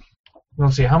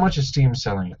 Let's see. How much is Steam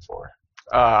selling it for?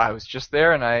 I was just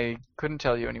there and I couldn't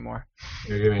tell you anymore.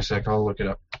 Here, give me a sec. I'll look it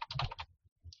up.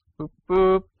 Boop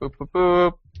boop boop boop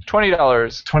boop. $20.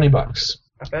 $20.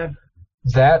 Not bad.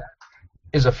 That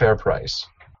is a fair price.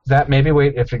 That maybe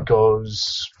wait if it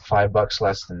goes $5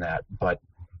 less than that, but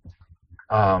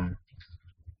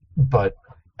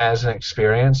as an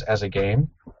experience, as a game,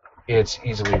 it's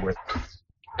easily worth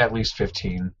at least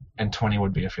 $15, and $20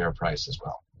 would be a fair price as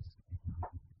well.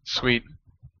 Sweet.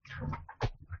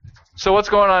 So what's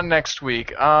going on next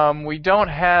week? We don't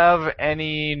have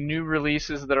any new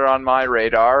releases that are on my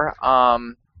radar,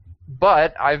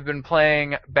 but I've been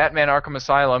playing Batman Arkham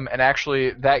Asylum, and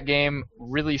actually that game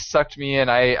really sucked me in.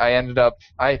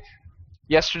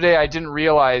 Yesterday I didn't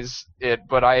realize it,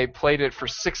 but I played it for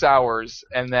 6 hours,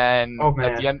 and then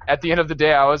at the end of the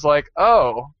day I was like,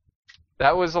 oh,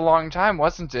 that was a long time,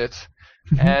 wasn't it?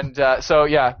 And so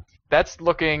yeah, that's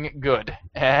looking good,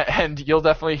 and you'll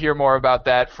definitely hear more about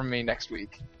that from me next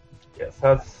week. Yes,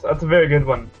 that's a very good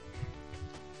one.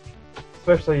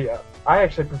 Especially, I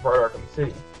actually prefer Arkham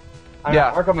City.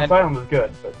 Arkham Asylum was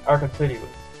good, but Arkham City was...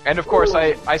 And of course,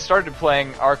 I started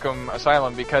playing Arkham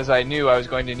Asylum because I knew I was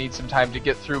going to need some time to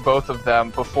get through both of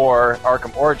them before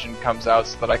Arkham Origin comes out,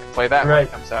 so that I can play that when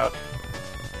it comes out.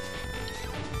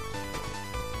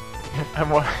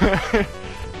 I'm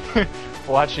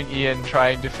watching Ian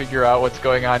trying to figure out what's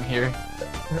going on here.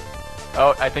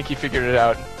 Oh, I think he figured it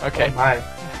out. Okay. Oh my.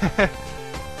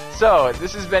 So,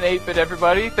 this has been 8-Bit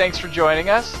everybody. Thanks for joining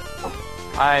us.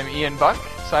 I'm Ian Buck,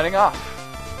 signing off.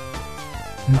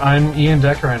 I'm Ian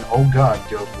Decker, and oh god,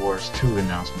 Guild Wars 2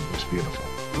 announcement was beautiful.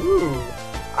 Ooh.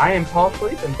 I am Paul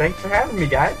Sleep, and thanks for having me,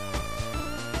 guys.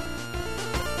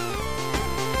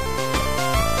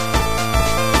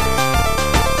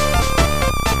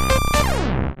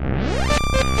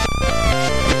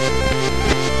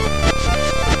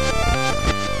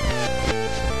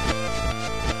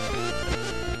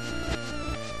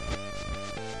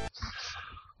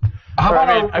 How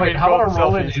about our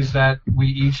roll-in is that we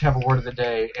each have a word of the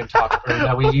day and talk, or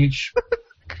that we each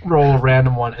roll a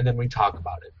random one and then we talk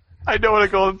about it. I know what a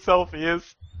golden selfie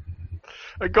is.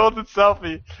 A golden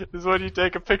selfie is when you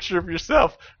take a picture of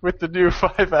yourself with the new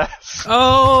 5S.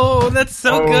 Oh, that's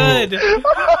so good.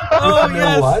 Oh,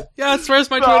 yes. What? Yes, where's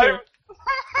my Twitter?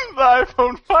 The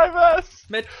iPhone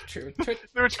 5S.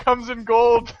 Which comes in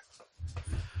gold.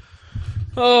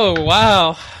 Oh,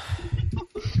 wow.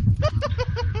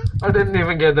 I didn't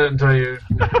even get that until you...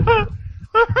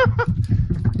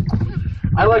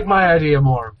 I like my idea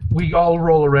more. We all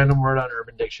roll a random word on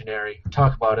Urban Dictionary,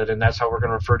 talk about it, and that's how we're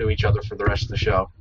going to refer to each other for the rest of the show.